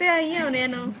 ¿regresaste ahí o ya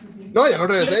no? No, ya no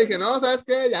regresé. Dije, no, ¿sabes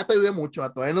qué? Ya te ayudé mucho.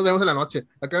 Todavía nos vemos en la noche.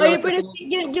 Oye, pero es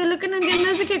que yo lo que no entiendo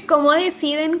es de que cómo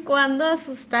deciden cuándo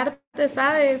asustarte,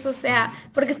 ¿sabes? O sea,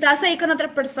 porque estabas ahí con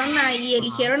otra persona y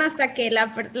eligieron hasta que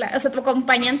o sea, tu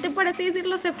acompañante, por así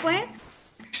decirlo, se fue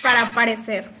para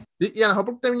aparecer. Sí, y a lo mejor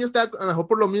porque también yo estaba, a lo mejor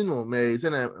por lo mismo, me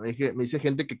dice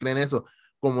gente que cree en eso,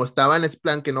 como estaba en ese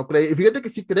plan que no cree, y fíjate que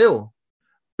sí creo,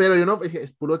 pero yo no, dije,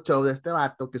 es puro show de este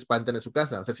vato que espantan en su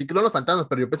casa, o sea, sí creo en los fantasmas,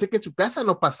 pero yo pensé que en su casa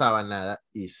no pasaba nada,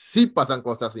 y sí pasan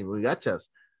cosas así muy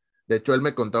gachas. De hecho, él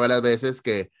me contó varias veces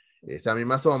que esa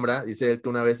misma sombra, dice él que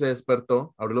una vez se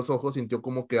despertó, abrió los ojos, sintió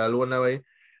como que algo andaba ahí,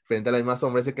 frente a la misma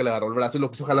sombra, dice que le agarró el brazo y lo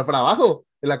quiso jalar para abajo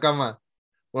de la cama,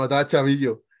 cuando estaba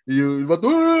chavillo. Y el vato,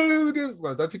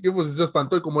 cuando estaba chiquito, pues se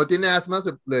espantó. Y como él tiene asma,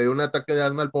 le dio un ataque de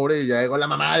asma al pobre. Y ya llegó la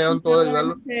mamá, llegaron todos a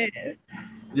ayudarlo.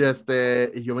 Y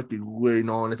y yo me quedé, güey,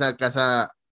 no, en esa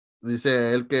casa,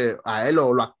 dice él que a él,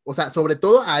 o sea, sobre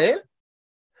todo a él,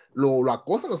 lo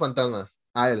acosan los fantasmas.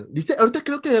 A él. Dice, ahorita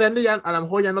creo que grande ya, a lo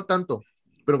mejor ya no tanto.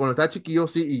 Pero cuando estaba chiquillo,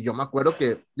 sí. Y yo me acuerdo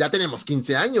que ya tenemos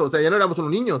 15 años, o sea, ya no éramos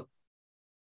unos niños.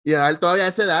 Y a él todavía a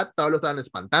esa edad, todavía lo estaban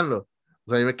espantando. O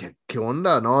sea, dime, ¿qué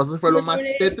onda? No, eso fue lo más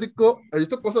tétrico. He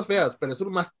visto cosas feas, pero eso es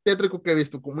lo más tétrico que he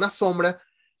visto. Como una sombra,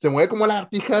 se mueve como la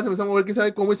lagartija, se empieza a mover, quién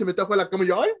sabe cómo, y se mete abajo de la cama. Y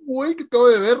yo, ¡ay, güey, qué acabo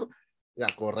de ver! Y a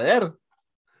correr.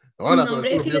 No,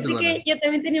 hombre, fíjate que yo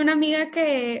también tenía una amiga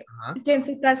que en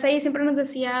su casa ella siempre nos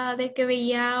decía de que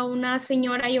veía a una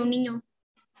señora y a un niño.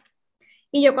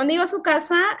 Y yo cuando iba a su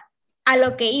casa, a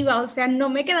lo que iba, o sea, no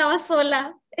me quedaba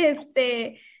sola.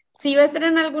 Si iba a estar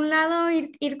en algún lado,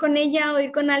 ir con ella o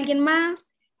ir con alguien más.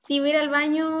 Si iba a ir al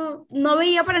baño, no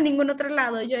veía para ningún otro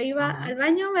lado. Yo iba al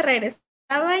baño, me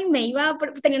regresaba y me iba,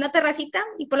 tenía una terracita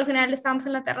y por lo general estábamos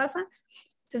en la terraza.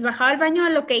 Entonces bajaba al baño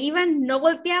a lo que iba, no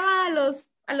volteaba a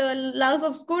los lados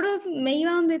oscuros, me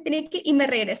iba donde tenía que ir y me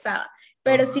regresaba.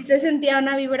 Pero sí se sentía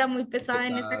una vibra muy pesada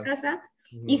en esta casa.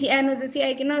 Y sí, nos decía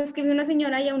de que no, es que vi una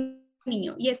señora y a un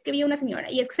niño, y es que vi una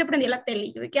señora, y es que se prendía la tele.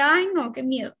 Y yo de que, ay, no, qué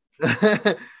miedo.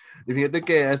 Y fíjate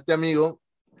que a este amigo,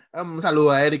 un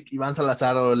saludo a Eric Iván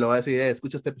Salazar, le voy a decir,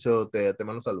 escucha este episodio, te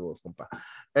mando saludos, compa.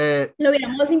 Lo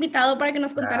hubiéramos invitado para que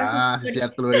nos contara sus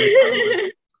historias. Sí,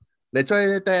 cierto. De hecho,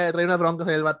 te trae unas broncas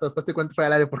ahí el vato, después te cuento fuera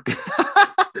del área porque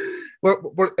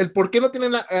por qué no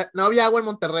tienen no había agua en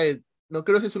Monterrey. No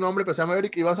creo si es su nombre, pero se llama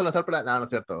Eric Iván Salazar, no es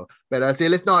cierto. Pero sí,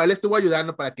 él estuvo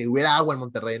ayudando para que hubiera agua en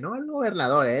Monterrey, no el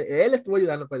gobernador, él estuvo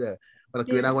ayudando para allá. para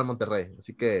que hubiera agua en Monterrey.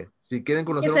 Así que, si quieren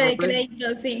Que conocer se un dé nombre crédito,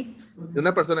 sí. de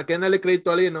una persona, quieren darle crédito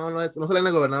a alguien, no se le den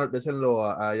al gobernador, désenlo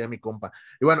a mi compa.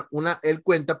 Y bueno, él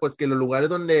cuenta, pues, que los lugares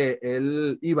donde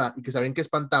él iba y que sabían que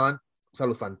espantaban, o sea,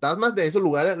 los fantasmas de esos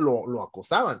lugares lo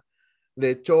acosaban. De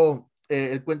hecho,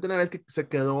 él cuenta una vez que se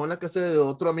quedó en la casa de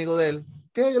otro amigo de él,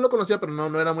 que yo lo conocía, pero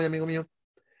no era muy amigo mío,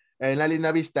 en la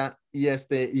Linda Vista, y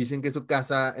dicen que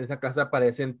en esa casa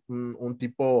aparece un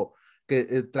tipo que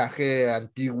traje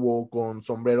antiguo con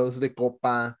sombreros de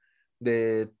copa,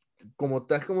 de como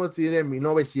traje como así de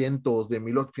 1900,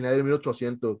 final de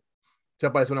 1800. Se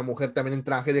aparece una mujer también en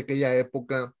traje de aquella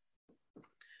época,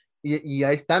 y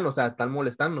ahí están, o sea, están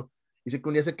molestando. Dice que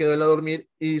un día se quedó él a dormir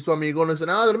y su amigo no dice,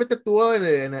 no, duérmete tú en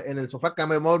el sofá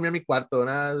cama, me voy a dormir a mi cuarto,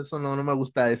 nada, eso no me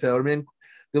gusta, se duermen,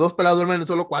 de dos pelados duermen en un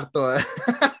solo cuarto.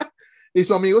 Y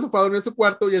su amigo se fue a dormir en su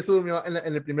cuarto y él se durmió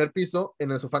en el primer piso,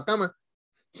 en el sofá cama.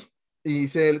 Y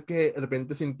dice él que de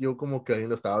repente sintió como que alguien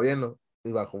lo estaba viendo.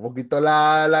 Y bajó un poquito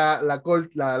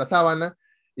la sábana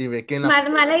y ve que en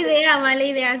Mala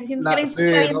idea. Si sientes que alguien te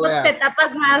está sí, no viendo, te veas.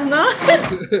 tapas más, ¿no?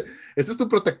 Ese es tu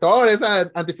protector, esa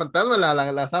antifantasma,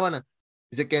 la sábana.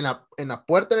 Dice que en la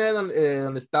puerta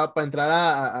donde estaba para entrar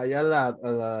allá a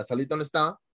la salita donde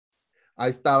estaba,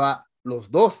 ahí estaba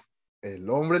los dos, el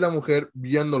hombre y la mujer,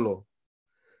 viéndolo.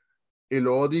 Y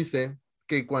luego dice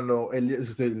que cuando él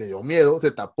le dio miedo,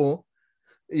 se tapó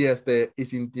y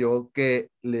sintió que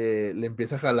le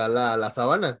empieza a jalar la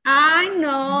sábana. Ay,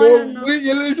 no, no, No, no. güey, y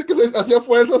él le dice que se hacía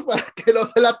fuerzas para que no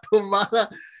se la tomara.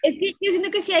 Es que yo siento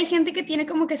que sí hay gente que tiene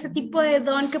como que ese tipo de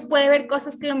don que puede ver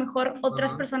cosas que a lo mejor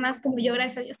otras personas como yo,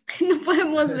 gracias a Dios, que no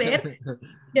podemos ver.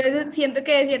 Yo siento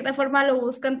que de cierta forma lo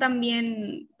buscan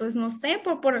también, pues no sé,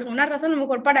 por alguna razón, a lo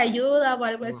mejor para ayuda o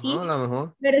algo así. Ajá, a lo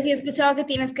mejor. Pero sí he escuchado que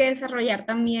tienes que desarrollar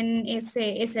también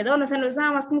ese don. O sea, no es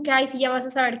nada más como que, ay, sí, ya vas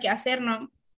a saber qué hacer, ¿no?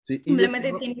 Sí,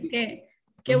 Simplemente tienes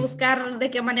que buscar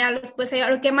de qué manera los puedes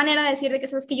ayudar o qué manera decir de que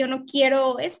sabes que yo no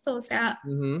quiero esto, o sea,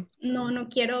 no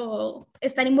quiero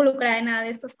estar involucrada en nada de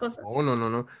estas cosas.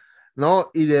 No.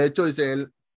 No, y de hecho, dice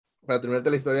él, para terminarte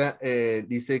la historia,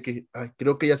 dice que ay,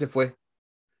 creo que ya se fue.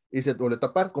 Y se vuelve a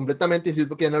tapar completamente y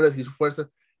siento que ya no le hizo fuerza.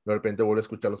 De repente vuelve a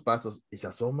escuchar los pasos y se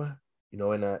asoma y no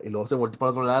ve nada. Y luego se voltea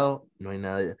para otro lado, no hay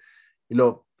nada. Y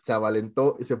luego se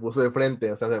avalentó y se puso de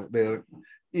frente, o sea,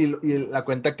 y la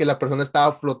cuenta que la persona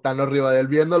estaba flotando arriba de él,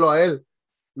 viéndolo a él.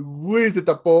 Uy, se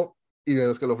tapó y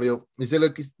vemos que lo frío.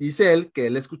 Dice él que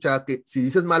él escuchaba que si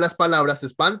dices malas palabras se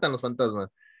espantan los fantasmas.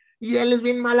 Y él es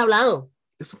bien mal hablado,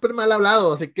 es súper mal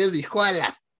hablado, así que dijo a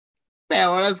las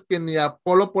peores que ni a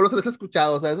Polo se les ha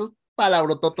escuchado, o sea, esos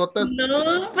palabrotototas.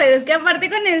 No, pues es que aparte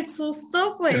con el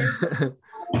susto, pues.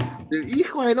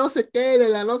 Hijo de no sé qué, de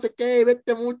la no sé qué,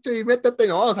 vete mucho y métete.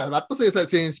 No, o sea, el vato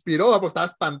se inspiró porque estaba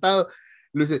espantado.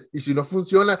 Y le dice, y si no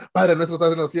funciona, Padre nuestro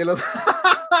estás en los cielos.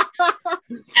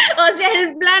 O sea,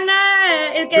 el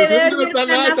plana, el que debe haber sido el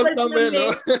plana fue el también, ¿no?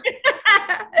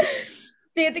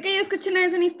 Fíjate que yo escuché una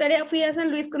vez una historia, fui a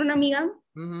San Luis con una amiga,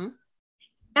 Uh-huh.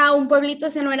 a un pueblito, o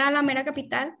sea, no era la mera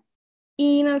capital,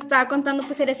 y nos estaba contando,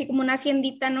 pues era así como una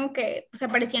haciendita, ¿no? Que pues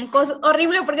aparecían cosas,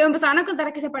 horrible, porque me empezaban a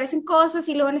contar que se aparecen cosas,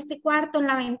 y luego en este cuarto, en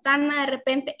la ventana, de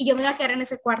repente, y yo me iba a quedar en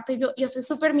ese cuarto, y yo soy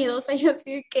súper miedosa, yo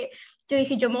así que, yo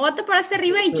dije, yo me voy a tapar hacia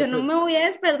arriba, y yo no me voy a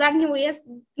despertar, ni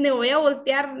voy a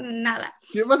voltear, nada.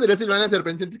 ¿Qué más sería si lo van a de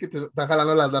repente sientes que te están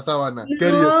jalando la sábana? ¿Qué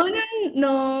harías?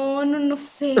 No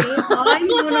sé. Ay,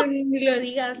 no, ni lo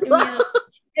digas, qué miedo.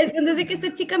 El punto es de que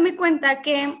esta chica me cuenta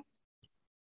que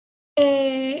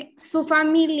su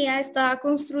familia estaba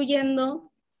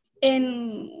construyendo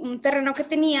en un terreno que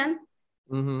tenían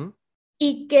Uh-huh.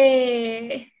 y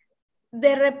que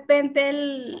de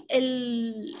repente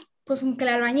pues como que el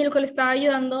albañil que le estaba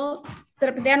ayudando, de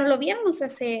repente ya no lo vieron, o sea,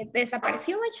 se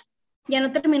desapareció, vaya, ya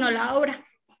no terminó la obra.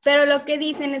 Pero lo que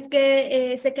dicen es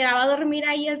que se quedaba a dormir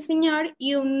ahí el señor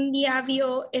y un día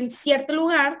vio en cierto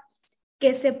lugar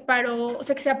que se paró, o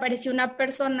sea, que se apareció una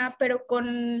persona, pero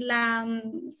con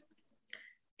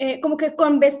como que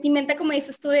con vestimenta, como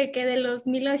dices tú, de que de los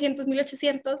 1900,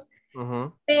 1800,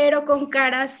 Uh-huh. pero con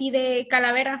cara así de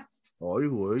calavera. Ay, Y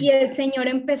güey. el señor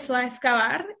empezó a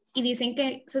excavar y dicen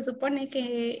que se supone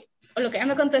que, o lo que ella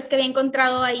me contó es que había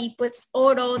encontrado ahí pues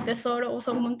oro, tesoro, o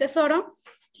sea, como un tesoro,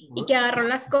 y que agarró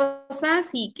las cosas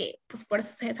y que pues por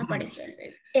eso se desapareció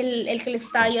el que les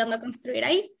estaba ayudando a construir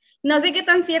ahí. No sé qué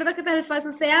tan cierto, qué tan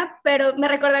falso sea, pero me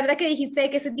recordaría que dijiste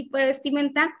que ese tipo de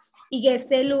vestimenta y que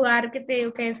ese lugar que te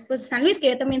digo que es pues San Luis, que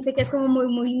yo también sé que es como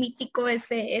muy mítico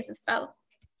ese estado.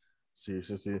 Sí.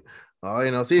 Ay,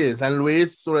 no, sí, en San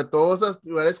Luis, sobre todo esos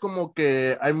lugares como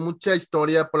que hay mucha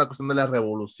historia por la cuestión de la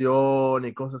revolución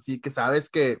y cosas así, que sabes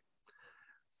que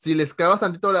si les cavas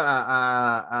tantito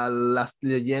a las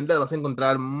leyendas, vas a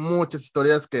encontrar muchas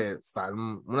historias que están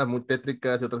unas muy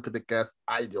tétricas y otras que te quedas,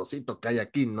 ay, Diosito, ¿qué hay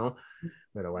aquí, no?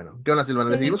 Pero bueno, ¿qué onda,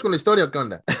 Silvana? ¿Le seguimos con la historia o qué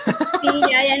onda? Sí,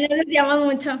 ya nos decíamos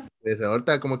mucho.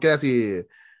 Ahorita, como quieras, y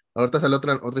ahorita sale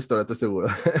otra historia, estoy seguro.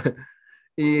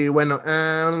 Y bueno, ok.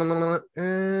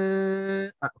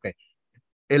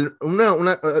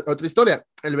 Otra historia.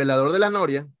 El velador de la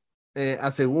noria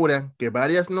asegura que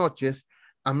varias noches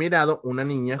ha mirado una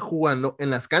niña jugando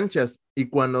en las canchas y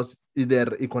cuando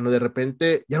de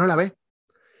repente ya no la ve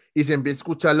y se empieza a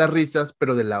escuchar las risas,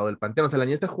 pero del lado del panteón. O sea, la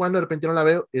niña está jugando, de repente no la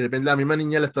veo y de repente la misma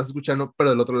niña la estás escuchando,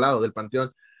 pero del otro lado del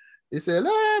panteón. Y dice,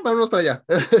 vámonos para allá.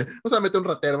 Vamos a meter un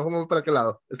ratero, vamos para aquel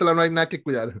lado. Esta lado no hay nada que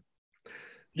cuidar.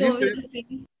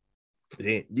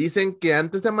 Dicen que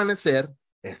antes de amanecer,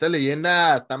 esta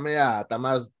leyenda está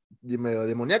más medio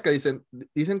demoníaca. Dicen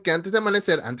que antes de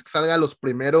amanecer, antes que salgan los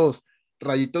primeros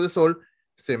rayitos de sol,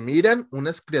 se miran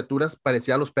unas criaturas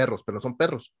parecidas a los perros, pero no son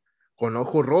perros, con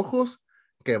ojos rojos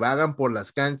que vagan por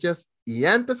las canchas y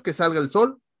antes que salga el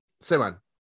sol, se van.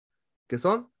 ¿Qué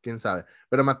son? ¿Quién sabe?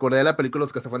 Pero me acordé de la película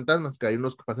Los Cazafantasmas, que hay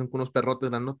unos que pasan con unos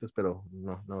perrotes grandotes, pero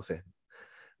no sé.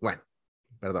 Bueno,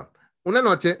 perdón. Una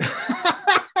noche...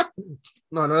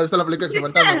 No he visto la película de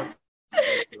Cazafantasmas.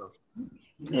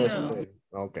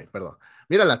 Ok, perdón.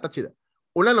 Mírala, está chida.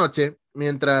 Una noche,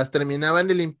 mientras terminaban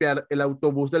de limpiar el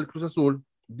autobús del Cruz Azul,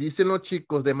 dicen los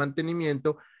chicos de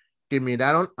mantenimiento que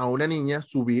miraron a una niña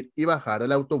subir y bajar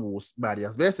el autobús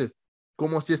varias veces,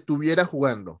 como si estuviera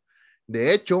jugando.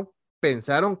 De hecho,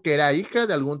 pensaron que era hija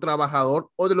de algún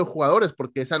trabajador o de los jugadores,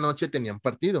 porque esa noche tenían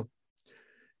partido.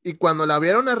 Y cuando la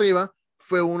vieron arriba,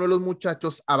 fue uno de los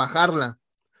muchachos a bajarla.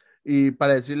 Y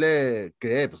para decirle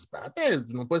que, pues, espérate,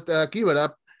 no puedes estar aquí,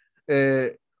 ¿verdad?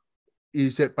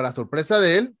 Para sorpresa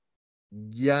de él,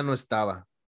 ya no estaba.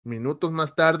 Minutos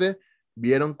más tarde,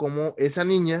 vieron cómo esa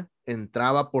niña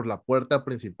entraba por la puerta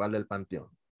principal del panteón.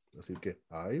 Así que,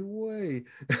 ay, güey.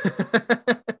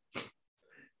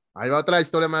 Ahí va otra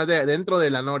historia más dentro de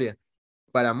la noria.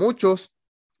 Para muchos,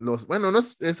 bueno, no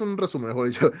es un resumen, mejor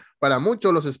dicho. Para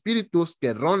muchos, los espíritus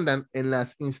que rondan en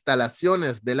las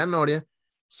instalaciones de la noria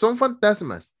son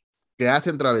fantasmas que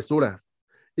hacen travesuras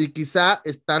y quizá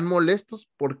están molestos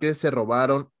porque se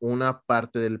robaron una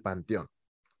parte del panteón.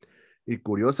 Y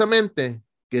curiosamente,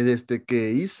 que desde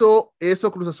que hizo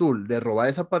eso Cruz Azul de robar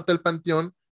esa parte del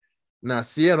panteón,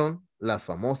 nacieron las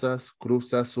famosas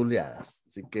Cruz Azuleadas.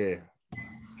 Así que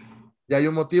ya hay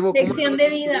un motivo. Lección de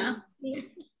vida.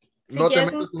 No te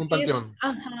metas con un panteón.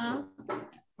 Ajá.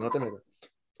 No te metas.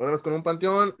 No te metas con un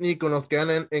panteón ni con los que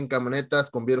andan en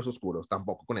camionetas con vidrios oscuros.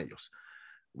 Tampoco con ellos.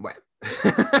 Bueno.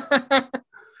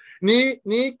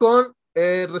 ni con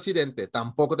Residente.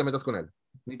 Tampoco te metas con él.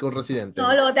 Ni con Residente.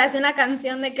 No, luego te hace una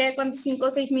canción de que con 5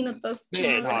 o 6 minutos. Sí,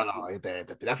 no. Te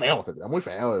tira feo. Te tira muy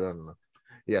feo. No.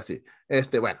 Y así.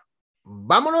 Bueno.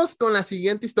 Vámonos con la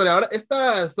siguiente historia. Ahora,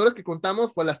 esta historia que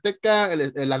contamos fue la Azteca,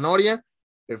 la Noria,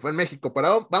 que fue en México,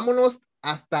 pero vámonos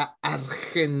hasta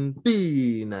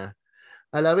Argentina.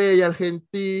 A la bella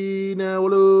Argentina,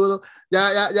 boludo.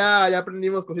 Ya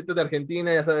aprendimos cositas de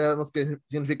Argentina, ya sabemos qué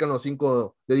significan los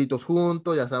 5 deditos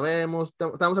juntos, ya sabemos.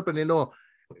 Estamos aprendiendo,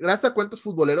 gracias a cuentos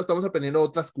futboleros, estamos aprendiendo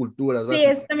otras culturas.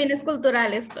 ¿Verdad? Sí, también es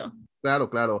cultural esto.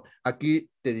 Claro.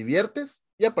 Aquí te diviertes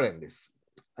y aprendes.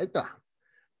 Ahí está.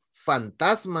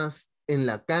 Fantasmas en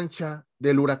la cancha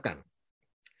del Huracán.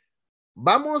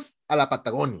 Vamos a la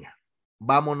Patagonia.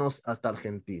 Vámonos hasta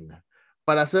Argentina.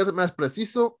 Para ser más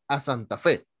preciso, a Santa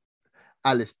Fe.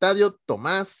 Al estadio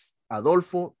Tomás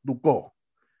Adolfo Ducó.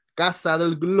 Casa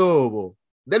del Globo.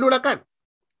 Del Huracán.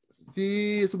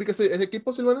 ¿Sí se ubica ese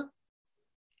equipo, Silvana?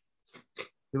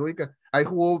 Se lo ubica. Ahí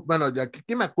jugó, bueno, ya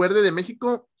que me acuerde de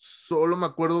México, solo me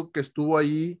acuerdo que estuvo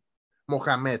ahí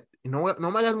Mohamed. Y no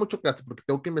me hagas mucho caso porque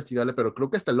tengo que investigarle, pero creo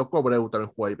que hasta el Loco Abreu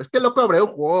también jugó ahí. Es que el Loco Abreu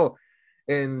jugó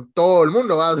en todo el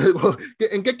mundo, ¿va?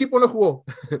 ¿En qué equipo no jugó?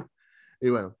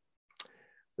 Y bueno,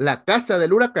 la casa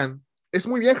del Huracán es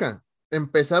muy vieja.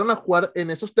 Empezaron a jugar en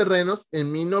esos terrenos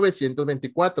en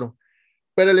 1924,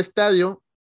 pero el estadio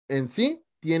en sí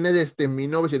tiene desde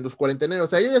 1949. O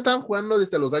sea, ellos ya estaban jugando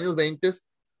desde los años 20,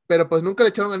 pero pues nunca le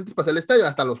echaron antes para hacer el estadio.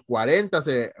 Hasta los 40,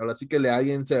 ahora sí que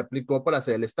alguien se aplicó para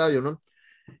hacer el estadio, ¿no?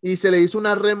 Y se le hizo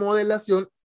una remodelación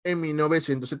en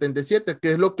 1977,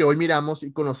 que es lo que hoy miramos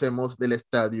y conocemos del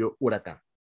Estadio Huracán.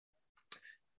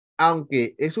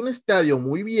 Aunque es un estadio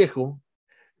muy viejo,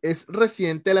 es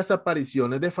reciente las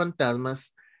apariciones de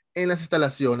fantasmas en las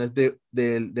instalaciones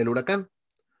del Huracán.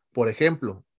 Por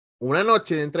ejemplo, una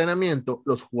noche de entrenamiento,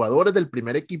 los jugadores del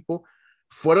primer equipo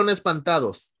fueron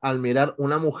espantados al mirar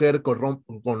una mujer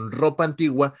con ropa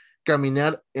antigua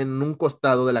caminar en un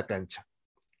costado de la cancha.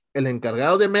 El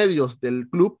encargado de medios del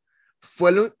club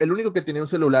fue el único que tenía un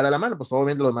celular a la mano, pues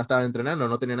obviamente los demás estaban entrenando,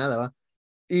 no tenía nada, ¿va?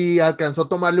 Y alcanzó a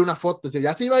tomarle una foto, o sea,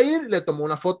 ya se iba a ir, le tomó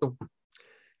una foto,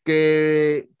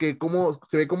 que como,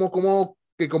 se ve como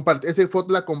que esa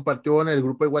foto la compartió en el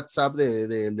grupo de WhatsApp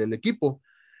del equipo,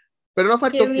 pero no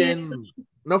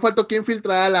faltó quien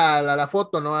filtrara la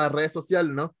foto, ¿no? A las redes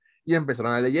sociales, ¿no? Y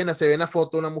empezaron la leyenda, se ve en la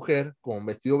foto una mujer con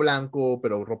vestido blanco,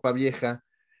 pero ropa vieja,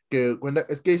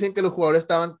 es que dicen que los jugadores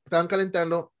estaban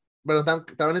calentando, pero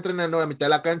estaban entrenando a la mitad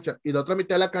de la cancha, y la otra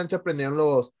mitad de la cancha prendían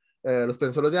los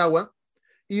sensores de agua,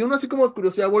 y uno así como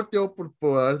curiosidad volteó por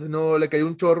ver si no le cayó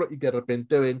un chorro, y que de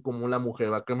repente ven como la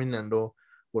mujer va caminando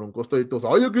por un costadito,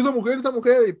 ¡ay, aquí esa mujer!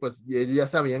 Y pues y ellos ya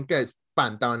sabían que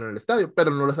espantaban en el estadio,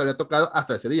 pero no les había tocado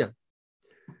hasta ese día.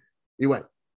 Y bueno,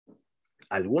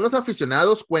 algunos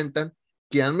aficionados cuentan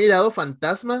que han mirado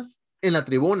fantasmas en la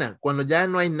tribuna cuando ya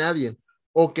no hay nadie,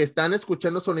 o que están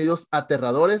escuchando sonidos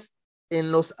aterradores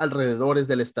en los alrededores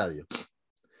del estadio.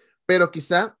 Pero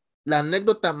quizá la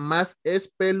anécdota más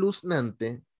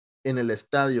espeluznante en el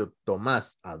estadio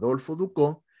Tomás Adolfo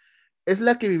Ducó es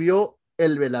la que vivió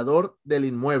el velador del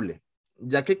inmueble,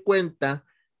 ya que cuenta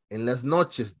en las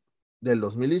noches del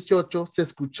 2018 se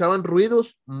escuchaban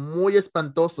ruidos muy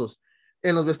espantosos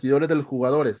en los vestidores de los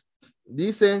jugadores.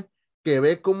 Dice que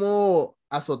ve cómo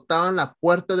azotaban la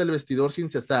puerta del vestidor sin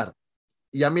cesar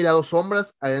y ha mirado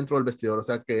sombras adentro del vestidor, o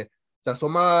sea que se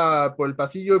asoma por el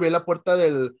pasillo y ve la puerta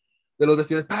de los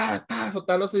vestidores,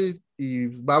 azotándose y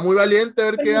va muy valiente a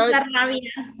ver qué hay.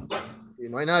 Y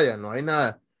no hay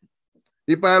nada.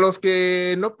 Y para los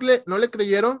que no le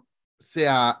creyeron, se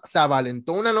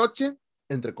avalentó una noche,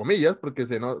 entre comillas, porque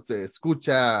se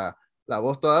escucha la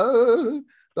voz toda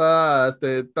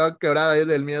quebrada ahí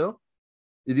del miedo.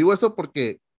 Y digo eso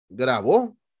porque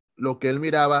grabó lo que él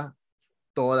miraba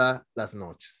todas las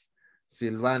noches.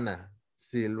 Silvana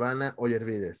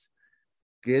Oyervides,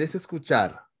 ¿quieres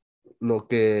escuchar lo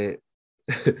que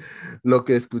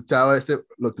escuchaba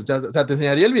lo escuchaste? O sea, te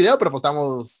enseñaría el video, pero pues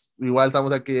estamos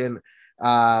aquí en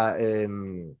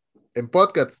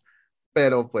podcast,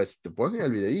 pero pues te puedo enseñar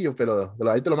el videillo, pero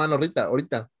ahí te lo mando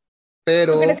ahorita.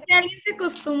 Pero... ¿Tú crees que alguien se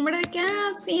acostumbra a que,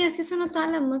 sí, así suena todas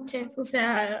las noches? O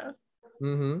sea,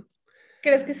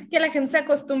 ¿crees que la gente se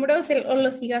acostumbra o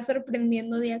lo siga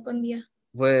sorprendiendo día con día?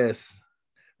 Pues,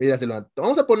 mira, Silvana,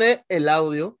 vamos a poner el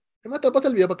audio. Te paso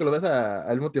el video para que lo veas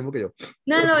al mismo tiempo que yo.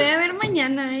 No, lo voy a ver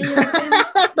mañana.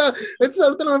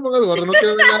 Ahorita no me pongas gorro, no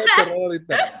quiero ver nada de terror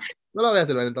ahorita. No lo veas,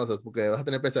 Silvana, entonces, porque vas a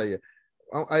tener pesadilla.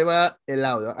 Ahí va el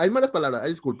audio. Hay malas palabras,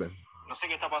 disculpen. No sé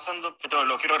qué está pasando, pero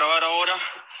lo quiero grabar ahora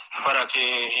para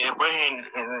que después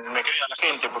me crea la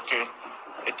gente, porque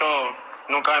esto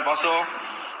nunca me pasó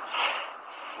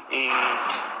y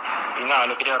nada,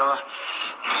 lo quería grabar,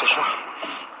 no sé yo,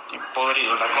 estoy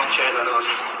podrido, la concha de la lora.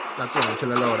 La concha de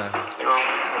la lora. Tengo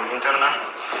una linterna,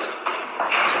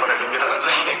 no sé para que viera la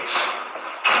gente.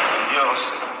 Dios.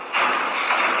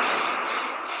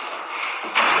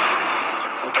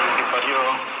 Puta que te parió.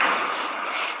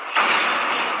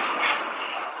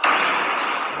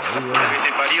 La que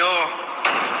te parió.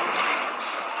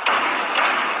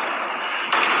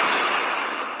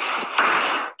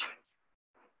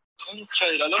 Concha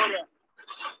de la lora.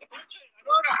 Concha de la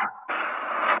lora.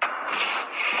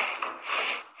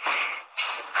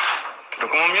 Pero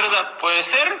 ¿cómo mierda puede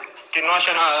ser que no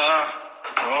haya nada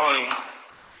hoy?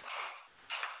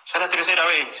 Ya la tercera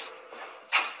vez.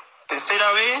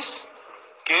 Tercera vez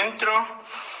que entro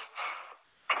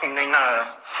y no hay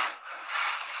nada.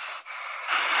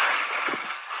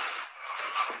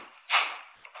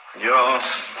 Dios.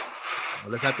 No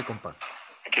le saque, compa.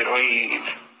 Quiero ir.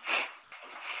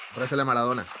 Rézale a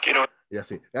Maradona. Quiero. Y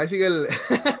así. Ahí sigue el.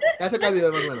 Ya se el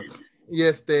video más o menos. Y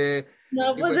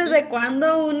No, pues ¿desde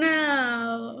cuándo una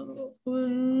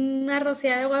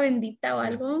rociada de agua bendita o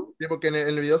algo? Sí, porque en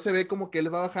el video se ve como que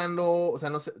él va bajando, o sea,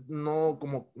 no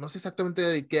sé exactamente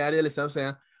de qué área del estado, o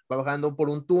sea, va bajando por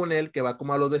un túnel que va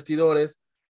como a los vestidores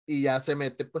y ya se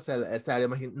mete pues a esa área.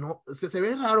 No, se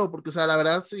ve raro porque, o sea, la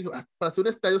verdad, sí, para hacer un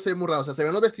estadio se ve muy raro, o sea, se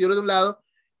ven los vestidores de un lado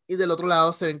y del otro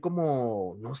lado se ven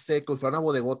como, no sé, como si fuera una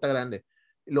bodegota grande.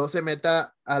 Y luego se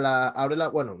meta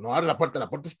bueno, no abre la puerta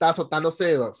está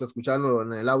azotándose, se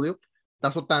escucharon en el audio, está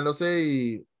azotándose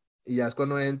y ya es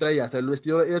cuando entra y hace el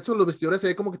vestidor. Y de hecho, los vestidores se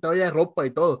ve como que estaba ya de ropa y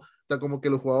todo. O sea, como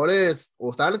que los jugadores o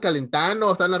estaban calentando,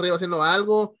 o estaban arriba haciendo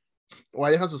algo, o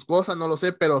ahí dejan sus cosas, no lo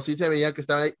sé, pero sí se veía que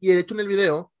estaban ahí. Y de hecho, en el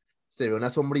video se ve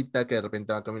una sombrita que de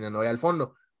repente va caminando ahí al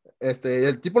fondo.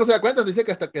 El tipo no se da cuenta, dice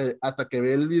que hasta que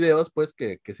ve el video después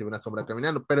que se ve una sombra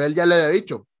caminando, pero él ya le había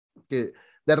dicho que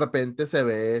de repente se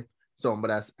ve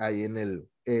sombras ahí en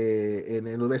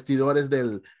los vestidores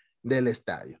del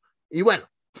estadio. Y bueno,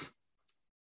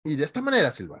 y de esta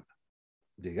manera, Silvana,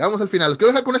 llegamos al final. Los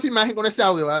quiero dejar con esa imagen, con ese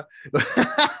audio, ¿va?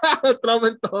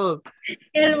 Traumen todos.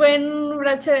 El buen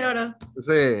broche de oro.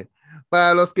 Sí.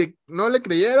 Para los que no le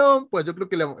creyeron, pues yo creo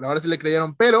que la verdad sí le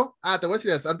creyeron, pero, te voy a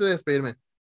decir eso, antes de despedirme.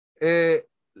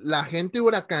 La gente de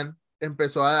Huracán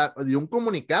dio un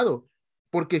comunicado,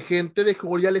 porque gente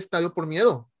dejó ya el estadio por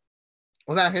miedo.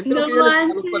 O sea, la gente no quería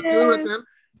los partidos de Huracán,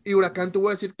 y Huracán tuvo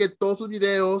que decir que todos sus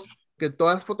videos, que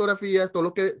todas las fotografías, todo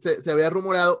lo que se había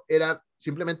rumorado,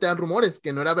 simplemente eran rumores,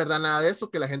 que no era verdad nada de eso,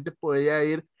 que la gente podía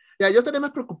ir. Ya, yo estaría más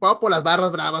preocupado por las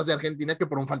barras bravas de Argentina que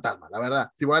por un fantasma, la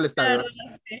verdad, si voy al estadio.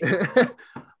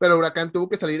 Pero Huracán tuvo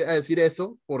que salir a decir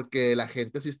eso, porque la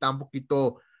gente sí está un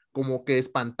poquito como que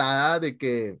espantada de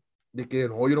que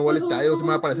no, yo no voy al estadio, no se me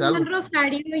va a aparecer algo.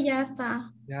 Rosario y ya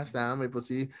está. Ya está, pues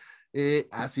sí.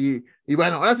 Así. Y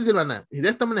bueno, ahora sí, Silvana. Y de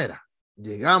esta manera,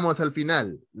 llegamos al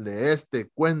final de este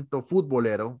cuento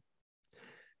futbolero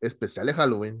especial de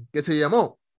Halloween, que se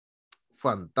llamó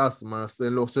Fantasmas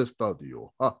en los Estadios.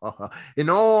 Y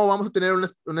no vamos a tener un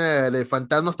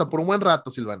fantasma hasta por un buen rato,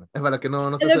 Silvana. Es para que no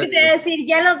es lo que te voy a decir,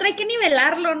 ya el otro hay que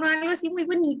nivelarlo, ¿no? Algo así muy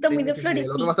bonito, sí, muy de florecita.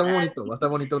 El otro va a estar muy bonito, va a estar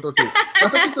bonito el otro, sí. Va a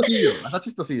estar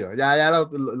chistosillo. Ya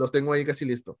los tengo ahí casi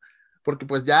listo. Porque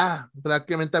pues ya,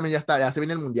 prácticamente también ya está, ya se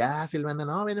viene el mundial, Silvana,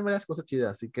 no, vienen varias cosas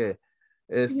chidas, así que,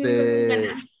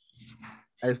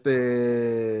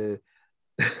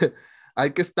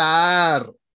 hay que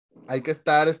estar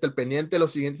el pendiente de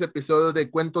los siguientes episodios de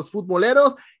Cuentos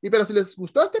Futboleros. Pero si les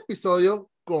gustó este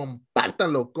episodio,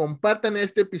 compartan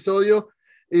este episodio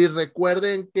y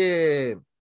recuerden que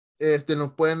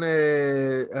nos pueden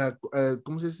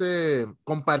 ¿cómo se dice?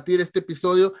 Compartir este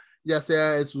episodio, ya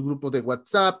sea en sus grupos de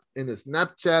WhatsApp, en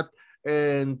Snapchat,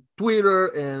 en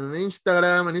Twitter, en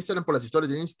Instagram por las historias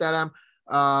de Instagram,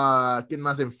 ¿quién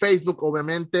más? En Facebook,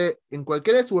 obviamente, en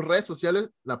cualquiera de sus redes sociales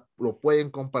lo pueden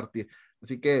compartir.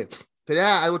 Así que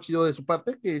sería algo chido de su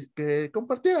parte que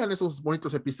compartieran esos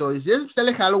bonitos episodios. Si es especial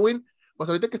de Halloween, pues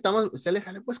ahorita que estamos especial de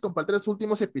Halloween, pues compartir los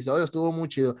últimos episodios, estuvo muy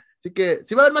chido. Así que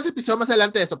sí va a haber más episodios más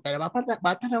adelante de esto, pero va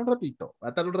a tardar un ratito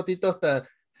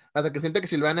hasta que sienta que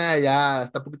Silvana ya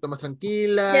está un poquito más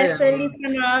tranquila. Ya estoy lista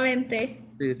nuevamente.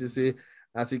 Sí.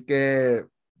 Así que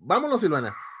vámonos,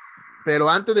 Silvana. Pero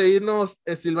antes de irnos,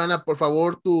 Silvana, por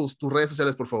favor, tus redes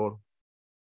sociales, por favor.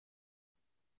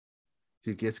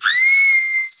 Si quieres.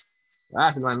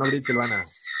 Silvana, no grites, Silvana.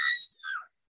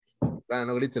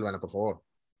 No grites, Silvana, por favor.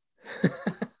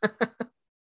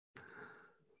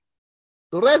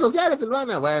 Tus redes sociales,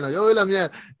 Silvana. Bueno, yo voy las mías.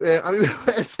 A mí me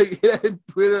puedes seguir en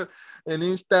Twitter, en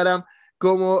Instagram,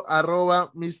 como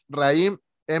 @misraim,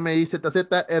 MIZZRRAIM.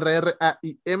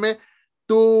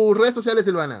 Tus redes sociales,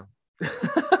 Silvana.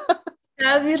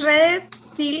 Mis redes,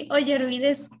 Sil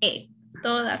Ollervides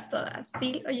Todas,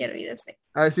 Sil Ollervides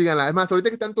A ver, síganla. Es más, ahorita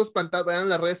que están todos pantados, vayan a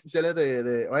las redes sociales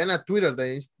vayan a Twitter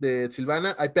de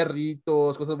Silvana. Hay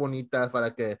perritos, cosas bonitas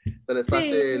para que se les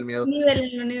pase el miedo.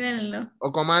 Nivélenlo.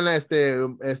 O coman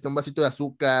un vasito de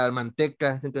azúcar,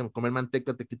 manteca. Sienten comer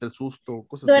manteca te quita el susto,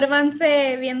 cosas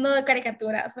Duérmanse así. viendo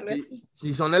caricaturas o algo así.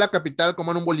 Si son de la capital,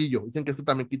 coman un bolillo. Dicen que esto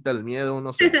también quita el miedo,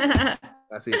 no sé.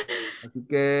 Así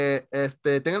que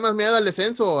tengan más miedo al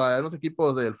descenso, a unos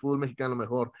equipos del fútbol mexicano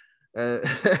mejor.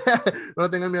 No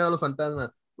tengan miedo a los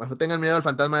fantasmas, no tengan miedo al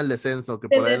fantasma del descenso que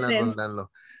por ahí andan rondando.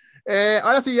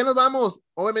 Ahora sí, ya nos vamos.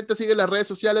 Obviamente sigue las redes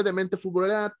sociales de Mente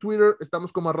Futbolera. Twitter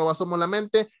estamos como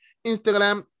 @somosLaMente,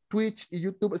 Instagram, Twitch y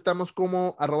YouTube estamos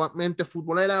como @Mente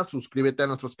Futbolera. Suscríbete a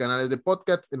nuestros canales de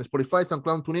podcast en Spotify,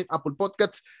 SoundCloud, TuneIn, Apple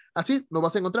Podcasts. Así nos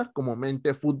vas a encontrar como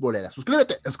Mente Futbolera.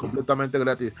 Suscríbete, es completamente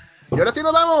gratis. Y ahora sí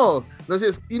nos vamos.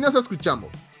 Y nos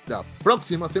escuchamos la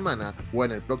próxima semana o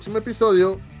en el próximo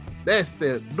episodio de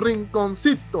este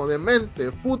rinconcito de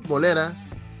Mente Futbolera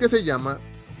que se llama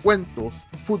Cuentos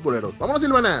Futboleros. ¡Vámonos,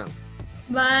 Silvana!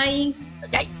 Bye.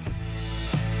 Bye.